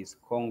is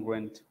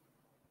congruent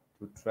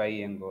to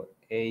triangle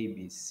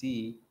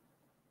ABC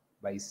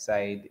by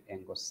side,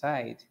 angle,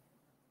 side.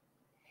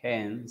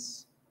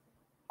 Hence,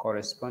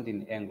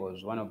 corresponding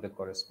angles, one of the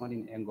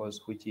corresponding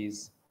angles, which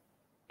is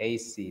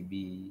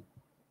ACB,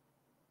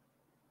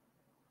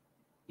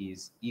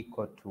 is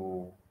equal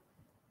to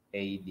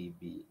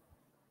ADB.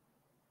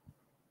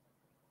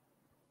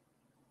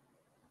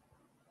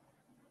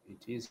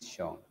 It is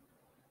shown.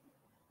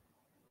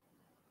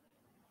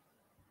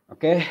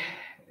 Okay,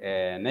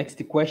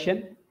 next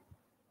question.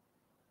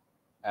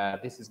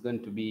 This is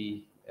going to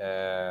be,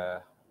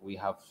 we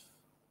have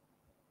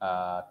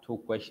 2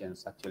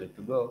 questions actually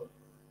to go.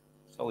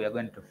 So we are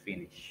going to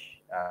finish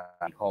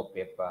the whole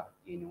paper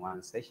in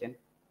one session.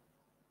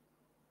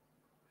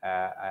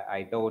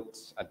 I thought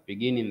at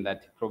beginning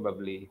that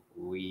probably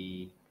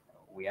we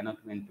are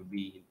not going to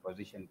be in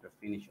position to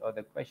finish all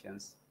the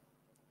questions,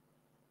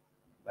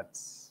 but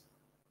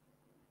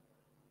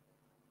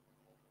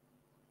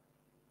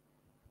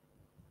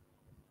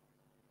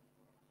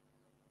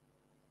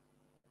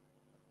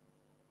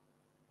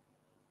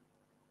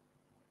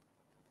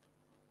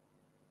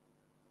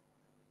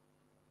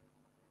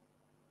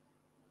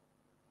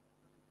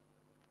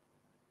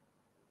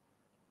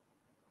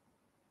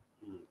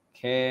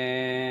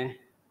okay.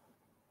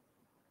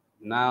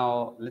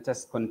 Now let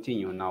us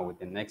continue now with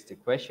the next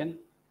question.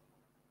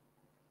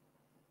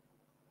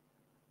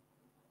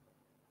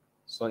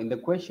 So in the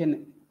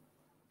question,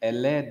 a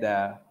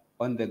ladder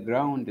on the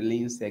ground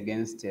leans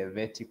against a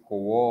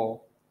vertical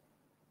wall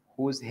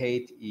whose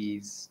height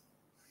is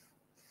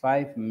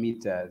 5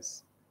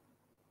 meters.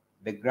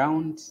 The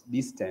ground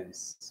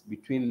distance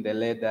between the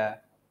ladder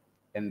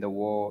and the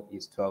wall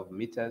is 12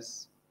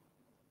 meters.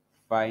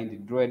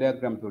 Draw a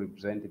diagram to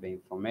represent the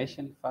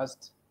information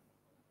first.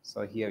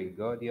 So here we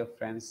go, dear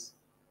friends.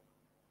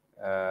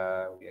 We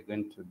are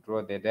going to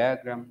draw the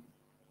diagram.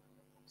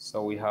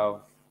 So we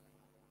have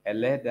a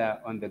ladder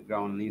on the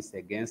ground leans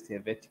against a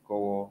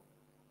vertical wall.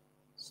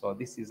 So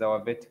this is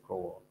our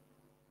vertical wall.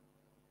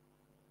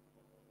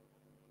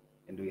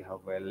 And we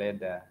have a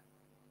ladder.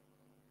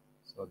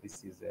 So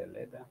this is a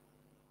ladder.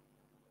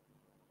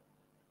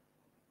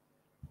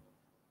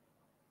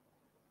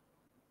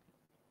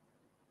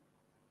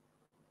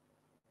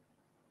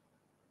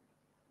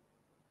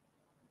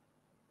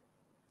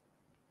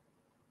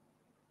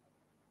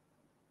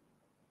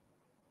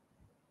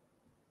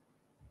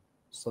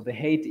 So the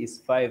height is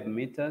 5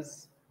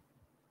 meters.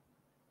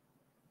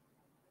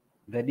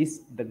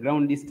 The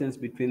ground distance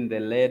between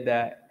the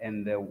ladder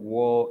and the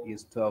wall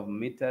is 12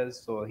 meters.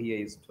 So here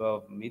is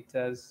 12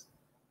 meters.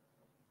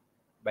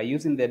 By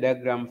using the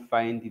diagram,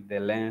 find the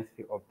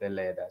length of the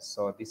ladder.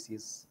 So this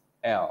is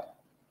L.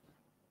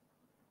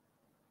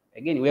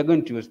 Again, we are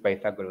going to use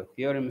Pythagorean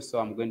theorem. So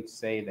I'm going to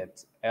say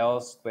that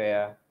L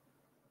square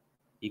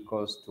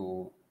equals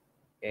to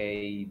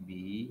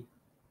AB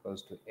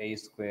equals to A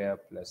square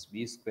plus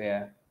B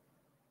square,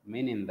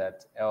 meaning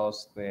that L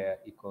square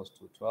equals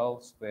to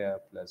 12 square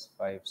plus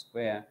 5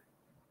 square.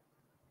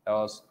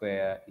 L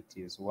square, it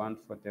is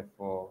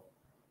 144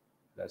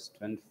 plus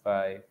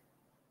 25.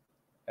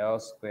 L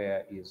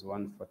square is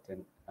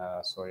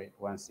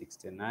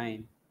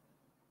 169,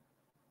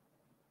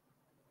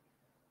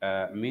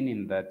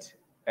 meaning that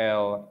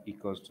L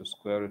equals to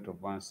square root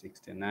of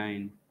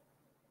 169.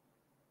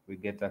 We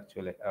get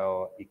actually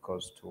L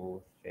equals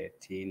to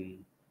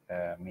 13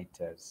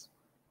 meters.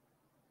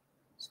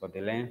 So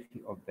the length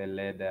of the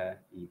ladder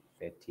is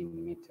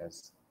 13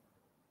 meters.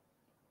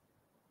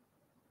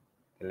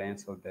 The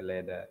length of the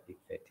ladder is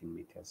 13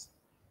 meters.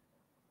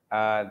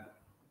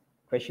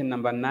 Question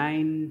number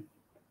 9,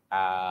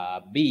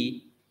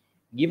 B,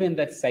 given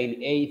that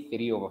sine A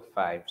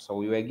 3/5. So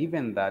we were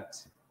given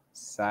that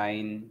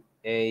sine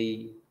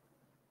A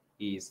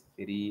is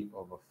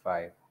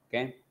 3/5,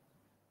 okay?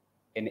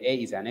 And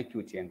A is an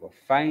equity angle.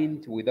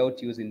 Find,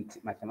 without using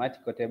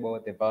mathematical table,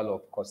 the value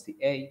of cos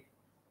A.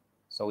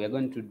 So we are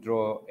going to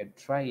draw a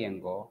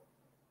triangle.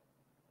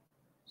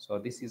 So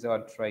this is our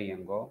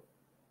triangle,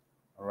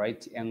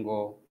 right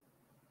angle.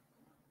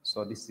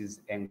 So this is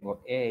angle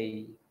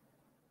A.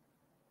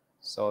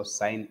 So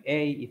sine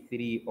A is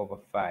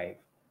 3/5.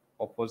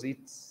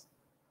 Opposites,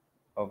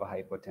 over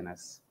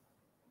hypotenuse.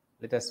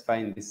 Let us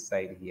find this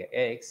side here,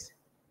 x.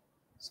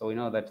 So we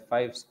know that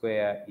 5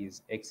 square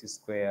is x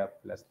square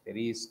plus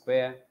 3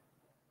 square.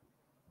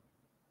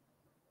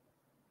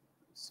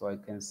 So I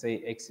can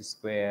say x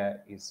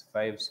square is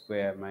 5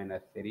 square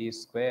minus 3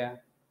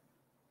 square.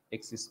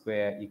 X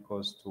square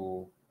equals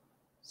to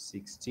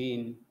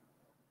 16.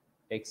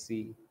 X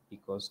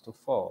equals to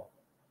 4.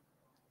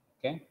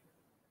 Okay?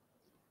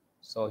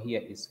 So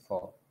here is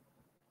 4.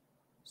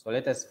 So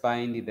let us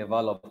find the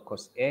value of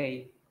cos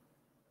A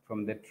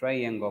from the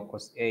triangle.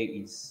 Cos A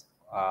is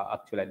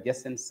actual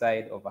adjacent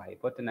side over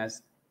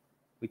hypotenuse,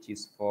 which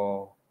is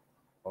 4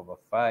 over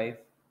 5.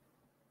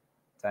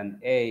 Tan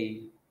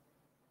A,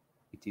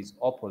 it is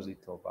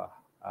opposite over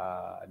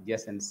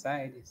adjacent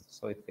side,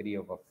 so 3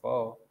 over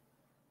 4.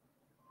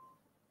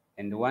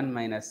 And 1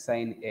 minus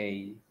sine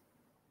A,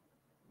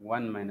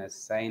 1 minus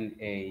sine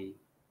A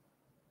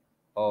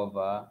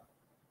over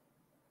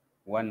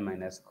 1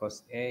 minus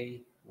cos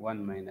A,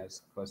 1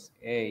 minus cos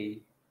A.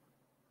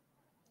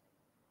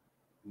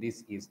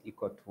 This is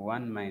equal to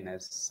 1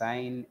 minus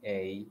sine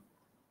A.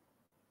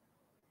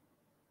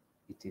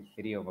 It is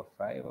 3 over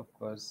 5, of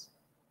course,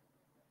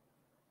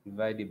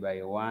 divided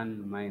by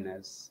 1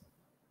 minus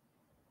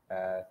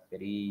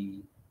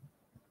 3,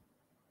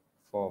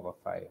 4 over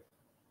 5.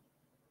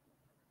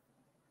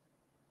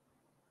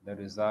 The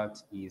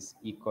result is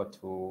equal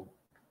to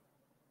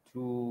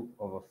 2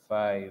 over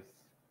 5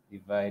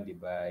 divided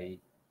by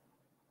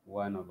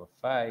 1 over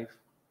 5.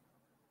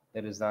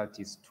 The result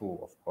is 2,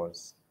 of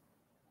course,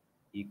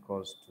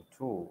 equals to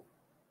 2.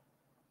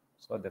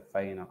 So the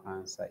final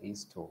answer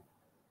is 2.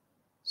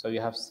 So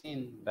you have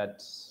seen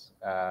that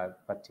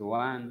part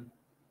 1,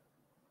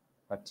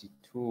 part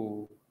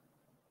 2,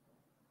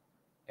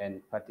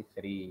 and part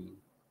 3,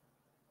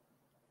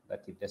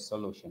 that is the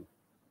solution.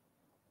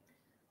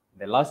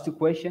 The last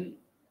question,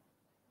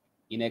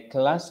 in a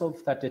class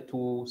of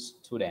 32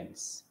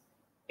 students,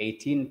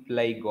 18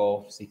 play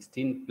golf,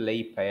 16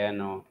 play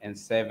piano, and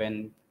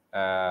 7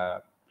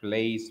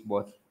 plays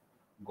both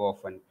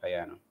golf and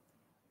piano.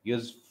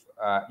 Use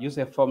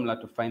a formula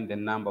to find the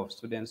number of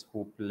students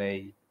who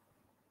play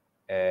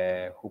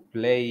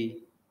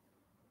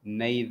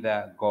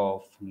neither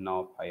golf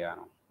nor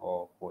piano,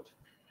 or what.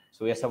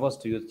 So we are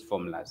supposed to use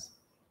formulas.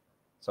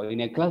 So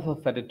in a class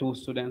of 32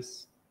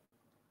 students,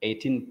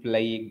 18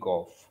 play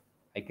golf.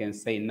 I can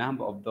say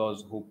number of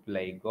those who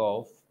play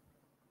golf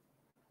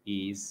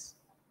is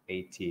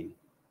 18.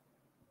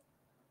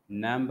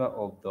 Number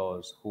of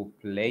those who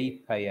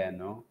play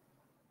piano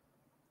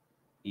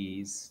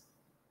is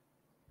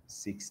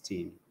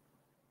 16.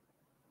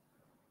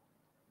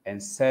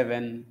 And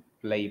 7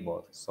 play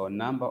both. So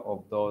number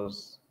of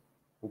those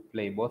who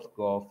play both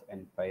golf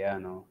and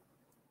piano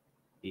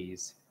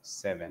is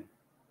 7.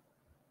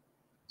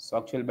 So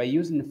actually, by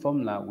using the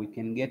formula, we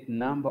can get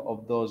number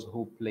of those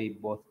who play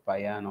both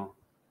piano,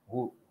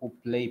 who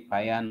play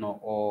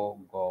piano or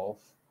golf.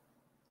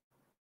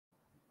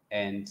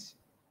 And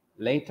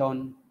later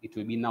on, it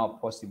will be now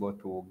possible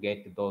to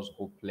get those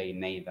who play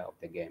neither of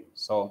the game.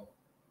 So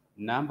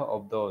number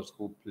of those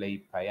who play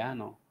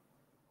piano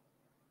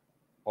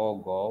or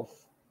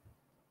golf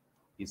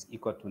is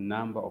equal to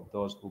number of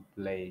those who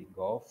play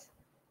golf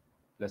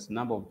plus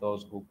number of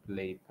those who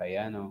play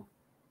piano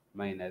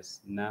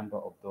minus number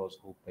of those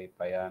who play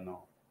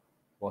piano,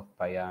 both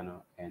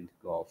piano and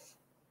golf.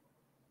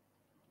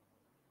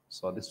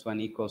 So this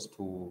one equals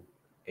to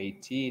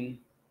 18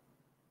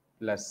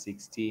 plus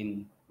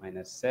 16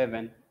 minus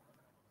 7.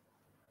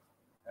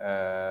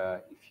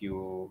 If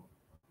you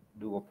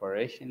do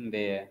operation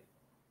there,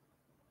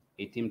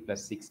 18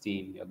 plus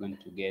 16, you're going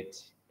to get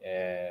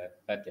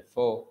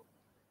 34.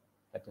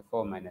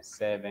 34 minus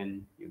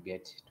 7, you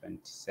get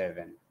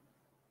 27.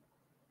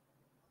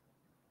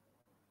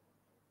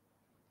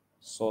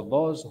 So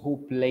those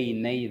who play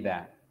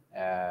neither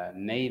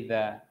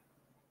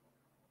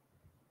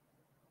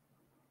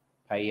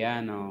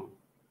piano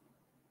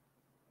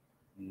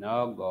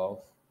nor golf,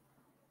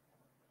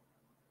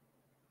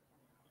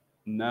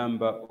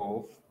 number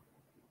of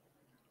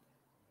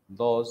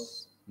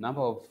those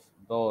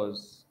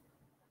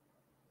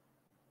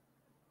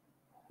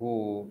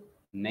who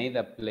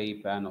neither play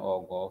piano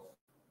or golf,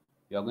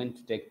 you are going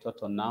to take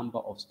total number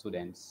of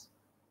students.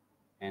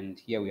 And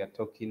here we are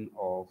talking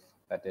of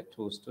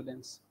 32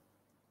 students.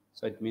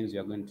 So it means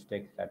you're going to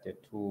take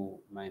 32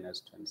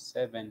 minus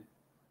 27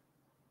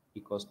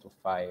 equals to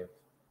 5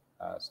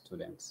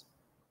 students.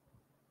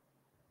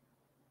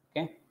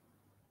 Okay?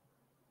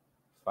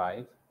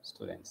 5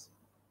 students.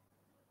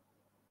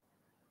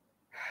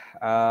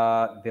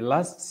 The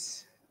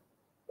last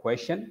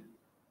question,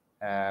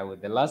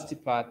 with the last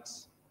part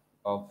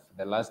of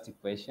the last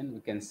equation,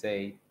 we can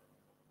say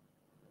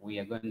we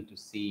are going to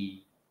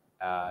see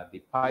the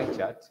pie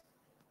chart.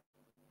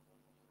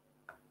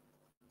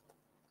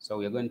 So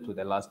we are going to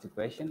the last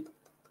equation.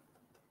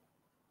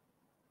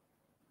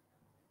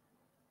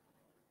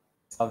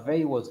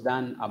 Survey was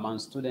done among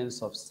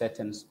students of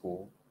certain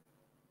school.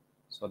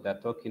 So they're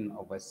talking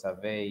of a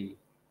survey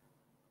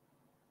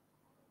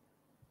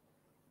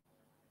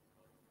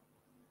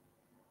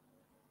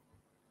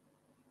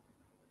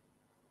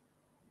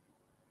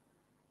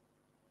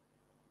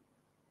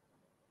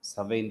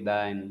survey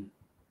done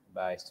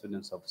by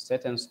students of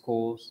certain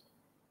schools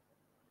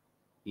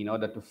in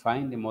order to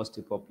find the most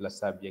popular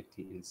subject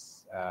in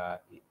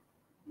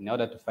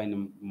order to find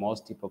the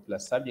most popular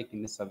subject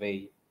in the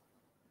survey.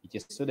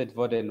 Each student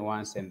voted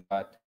once, and the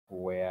votes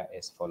were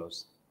as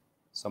follows.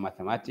 So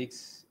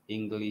mathematics,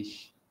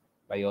 English,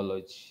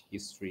 biology,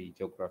 history,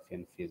 geography,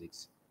 and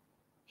physics.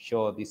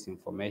 Show this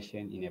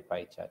information in a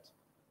pie chart.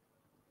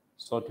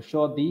 So to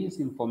show these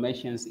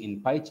informations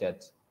in pie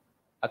chart,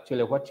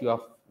 actually what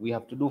we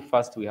have to do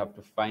first, we have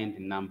to find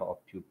the number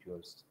of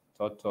pupils,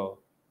 total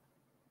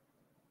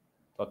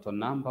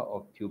number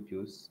of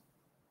pupils.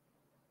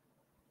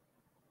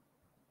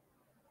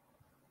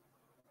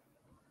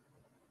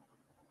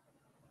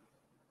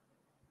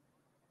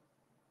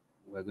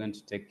 We're going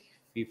to take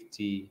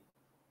 50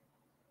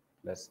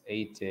 plus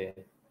 80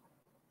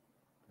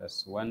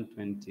 plus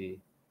 120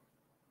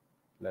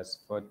 plus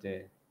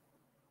 40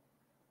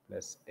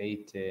 plus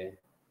 80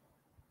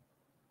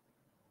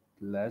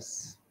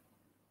 plus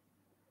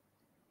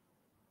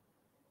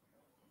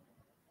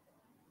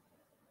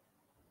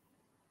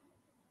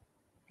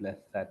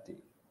 30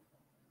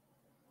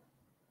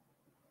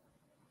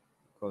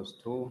 equals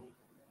 2.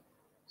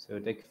 So we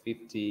take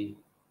 50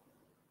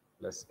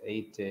 plus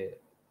 80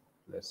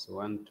 plus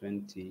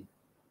 120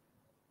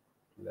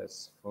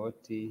 plus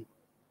 40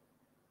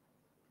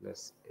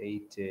 plus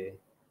 80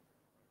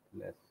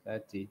 plus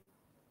 30,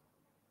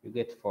 you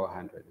get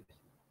 400.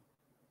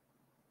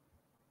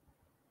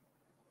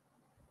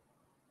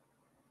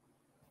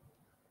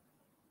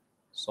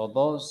 So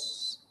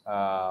those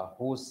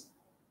whose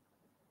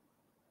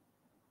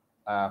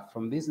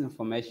from this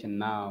information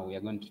now we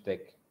are going to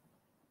take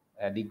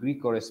a degree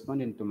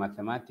corresponding to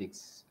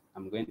mathematics.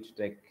 I'm going to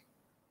take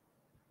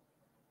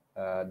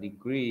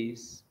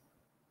degrees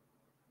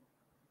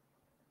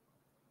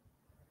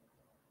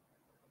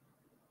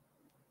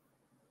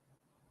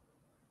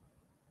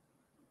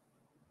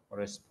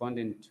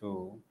corresponding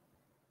to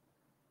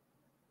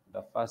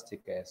the first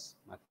case,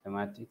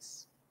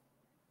 mathematics.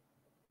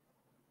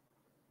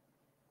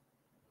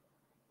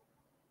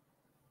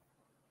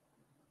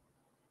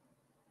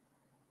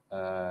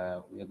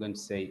 We are going to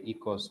say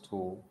equals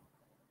to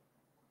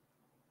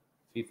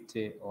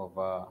 50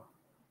 over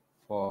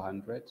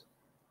 400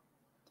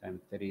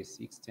 times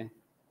 360.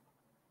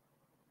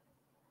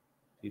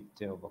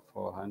 50 over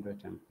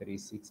 400 times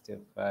 360,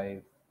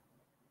 5,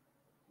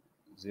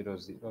 0,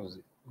 0,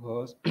 0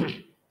 goes.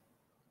 It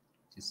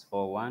is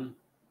 41.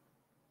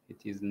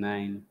 It is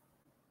 9.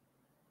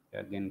 We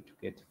are going to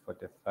get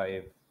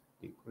 45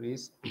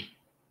 degrees.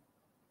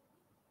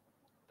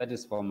 That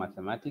is for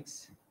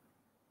mathematics.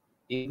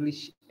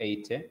 English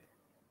 80.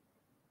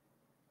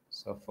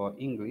 So for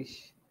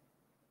English,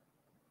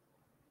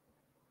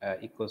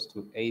 equals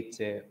to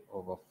 80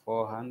 over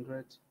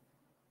 400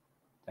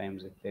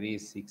 times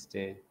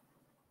 360.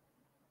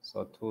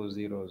 So 2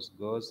 zeros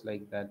goes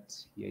like that.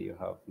 Here you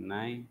have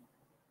 9.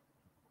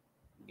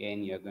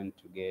 Again, you're going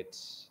to get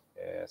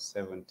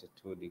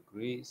 72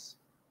 degrees.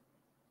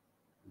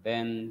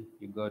 Then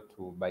you go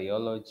to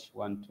biology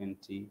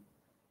 120.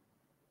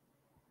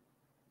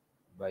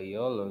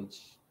 Biology,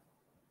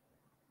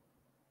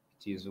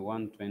 it is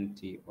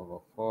 120 over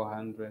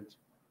 400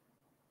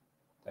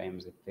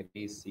 times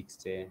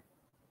 360.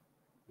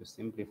 You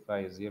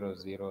simplify 0,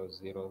 0,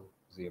 0,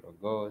 0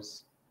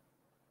 goes.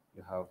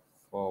 You have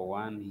 4,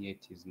 1. Here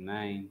it is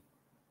 9.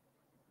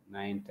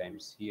 9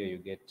 times here you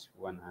get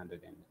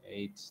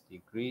 108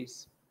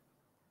 degrees.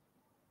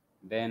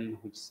 Then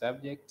which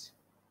subject?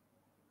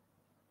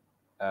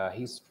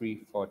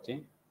 History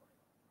 40.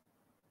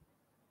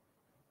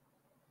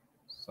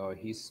 So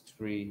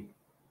history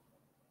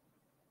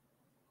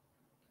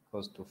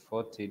equals to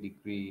 40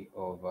 degree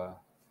over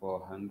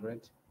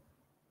 400.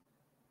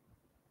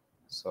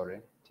 Sorry,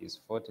 it is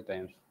 40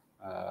 times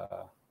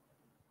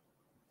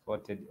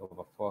 40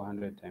 over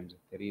 400 times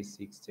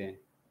 360.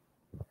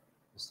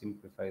 To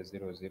simplify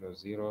 0, 0,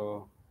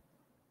 0,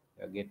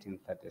 you're getting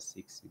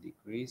 36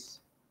 degrees.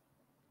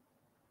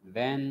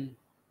 Then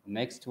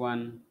next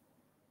one,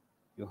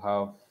 you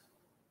have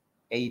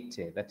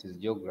 80, that is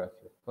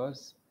geography, of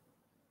course.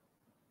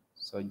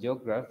 So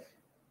geography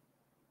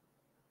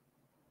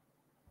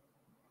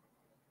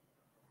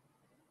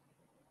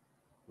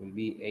will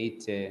be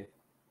 80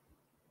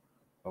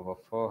 over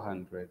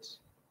 400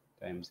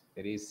 times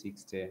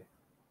 360,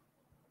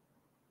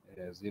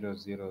 0,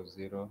 0,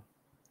 0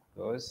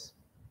 goes.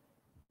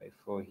 By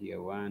 4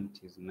 here, 1,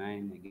 it is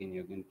 9. Again,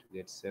 you're going to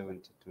get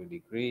 72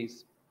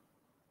 degrees.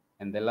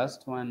 And the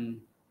last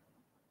one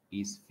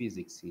is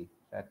physics,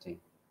 30.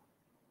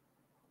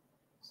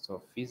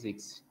 So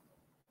physics,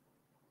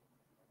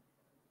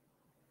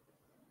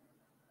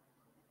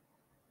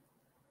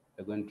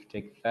 we're going to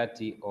take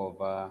 30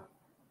 over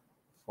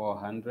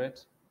 400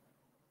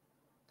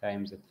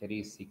 times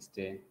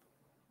 360.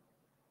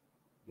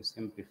 You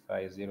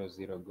simplify 0,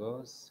 0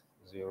 goes,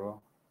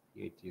 0.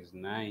 Here it is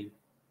 9.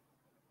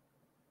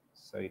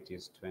 So it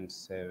is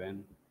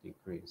 27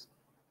 degrees.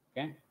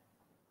 Okay.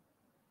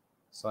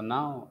 So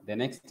now the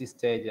next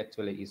stage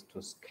actually is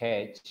to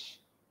sketch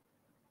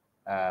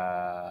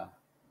uh,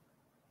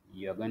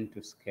 you're going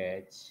to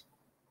sketch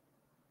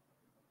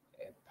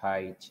a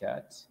pie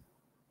chart.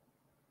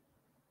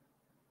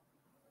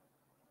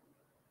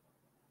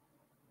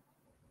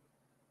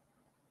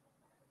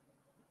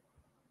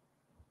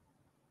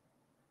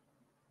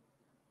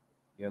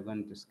 You're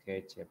going to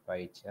sketch a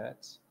pie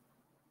chart.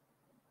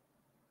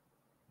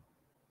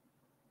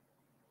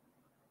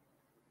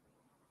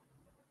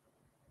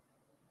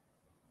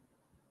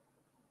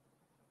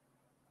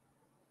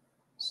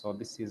 So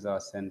this is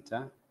our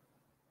center.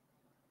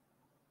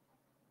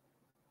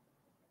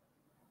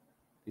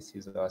 This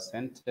is our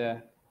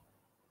center.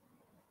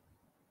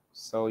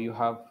 So you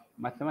have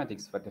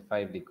mathematics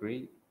 45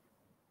 degree,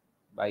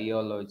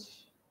 biology,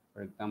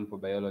 for example,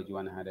 biology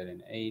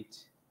 108.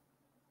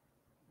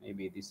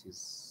 Maybe this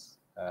is,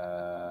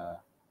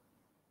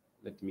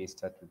 let me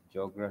start with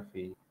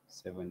geography,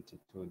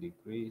 72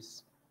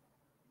 degrees.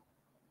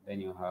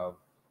 Then you have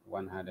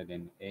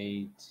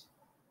 108.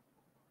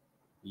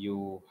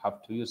 You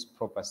have to use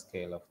proper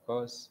scale, of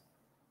course.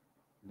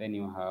 Then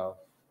you have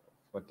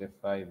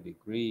 45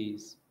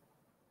 degrees.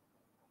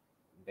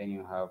 Then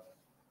you have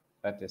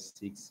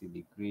 36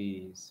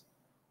 degrees.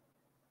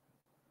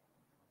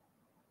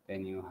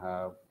 Then you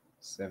have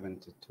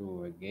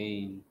 72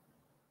 again.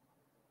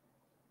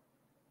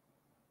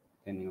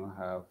 Then you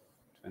have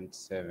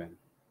 27.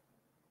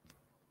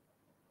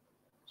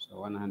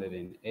 So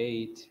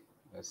 108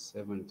 plus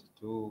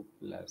 72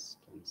 plus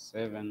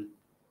 27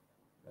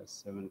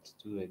 plus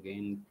 72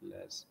 again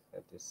plus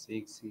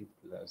 36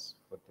 plus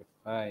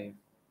 45,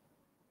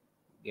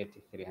 get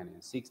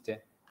 360.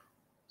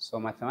 So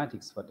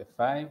mathematics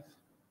 45.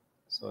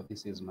 So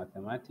this is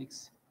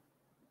mathematics.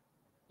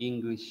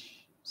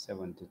 English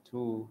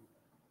 72.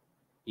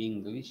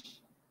 English.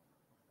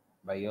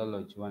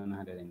 Biology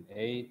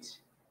 108.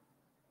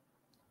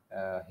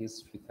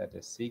 History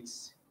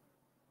 36.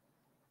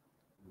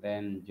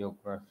 Then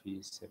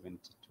geography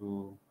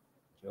 72.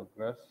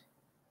 Geography.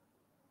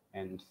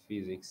 And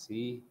physics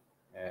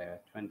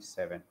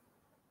 27.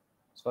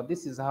 So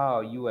this is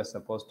how you are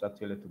supposed to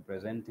actually to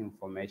present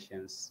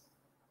informations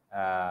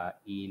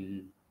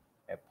in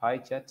a pie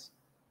chart.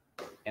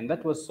 And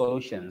that was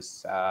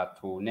solutions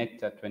to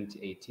Necta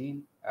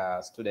 2018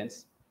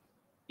 students.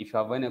 If you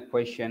have any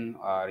question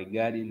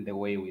regarding the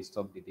way we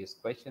solved these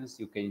questions,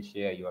 you can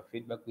share your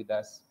feedback with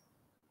us.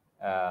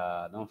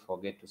 Don't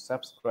forget to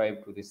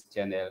subscribe to this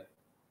channel.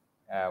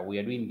 We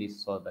are doing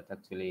this so that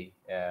actually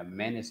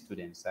many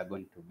students are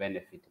going to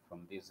benefit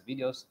from these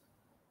videos.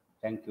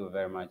 Thank you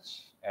very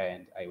much,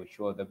 and I wish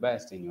you all the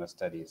best in your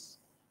studies.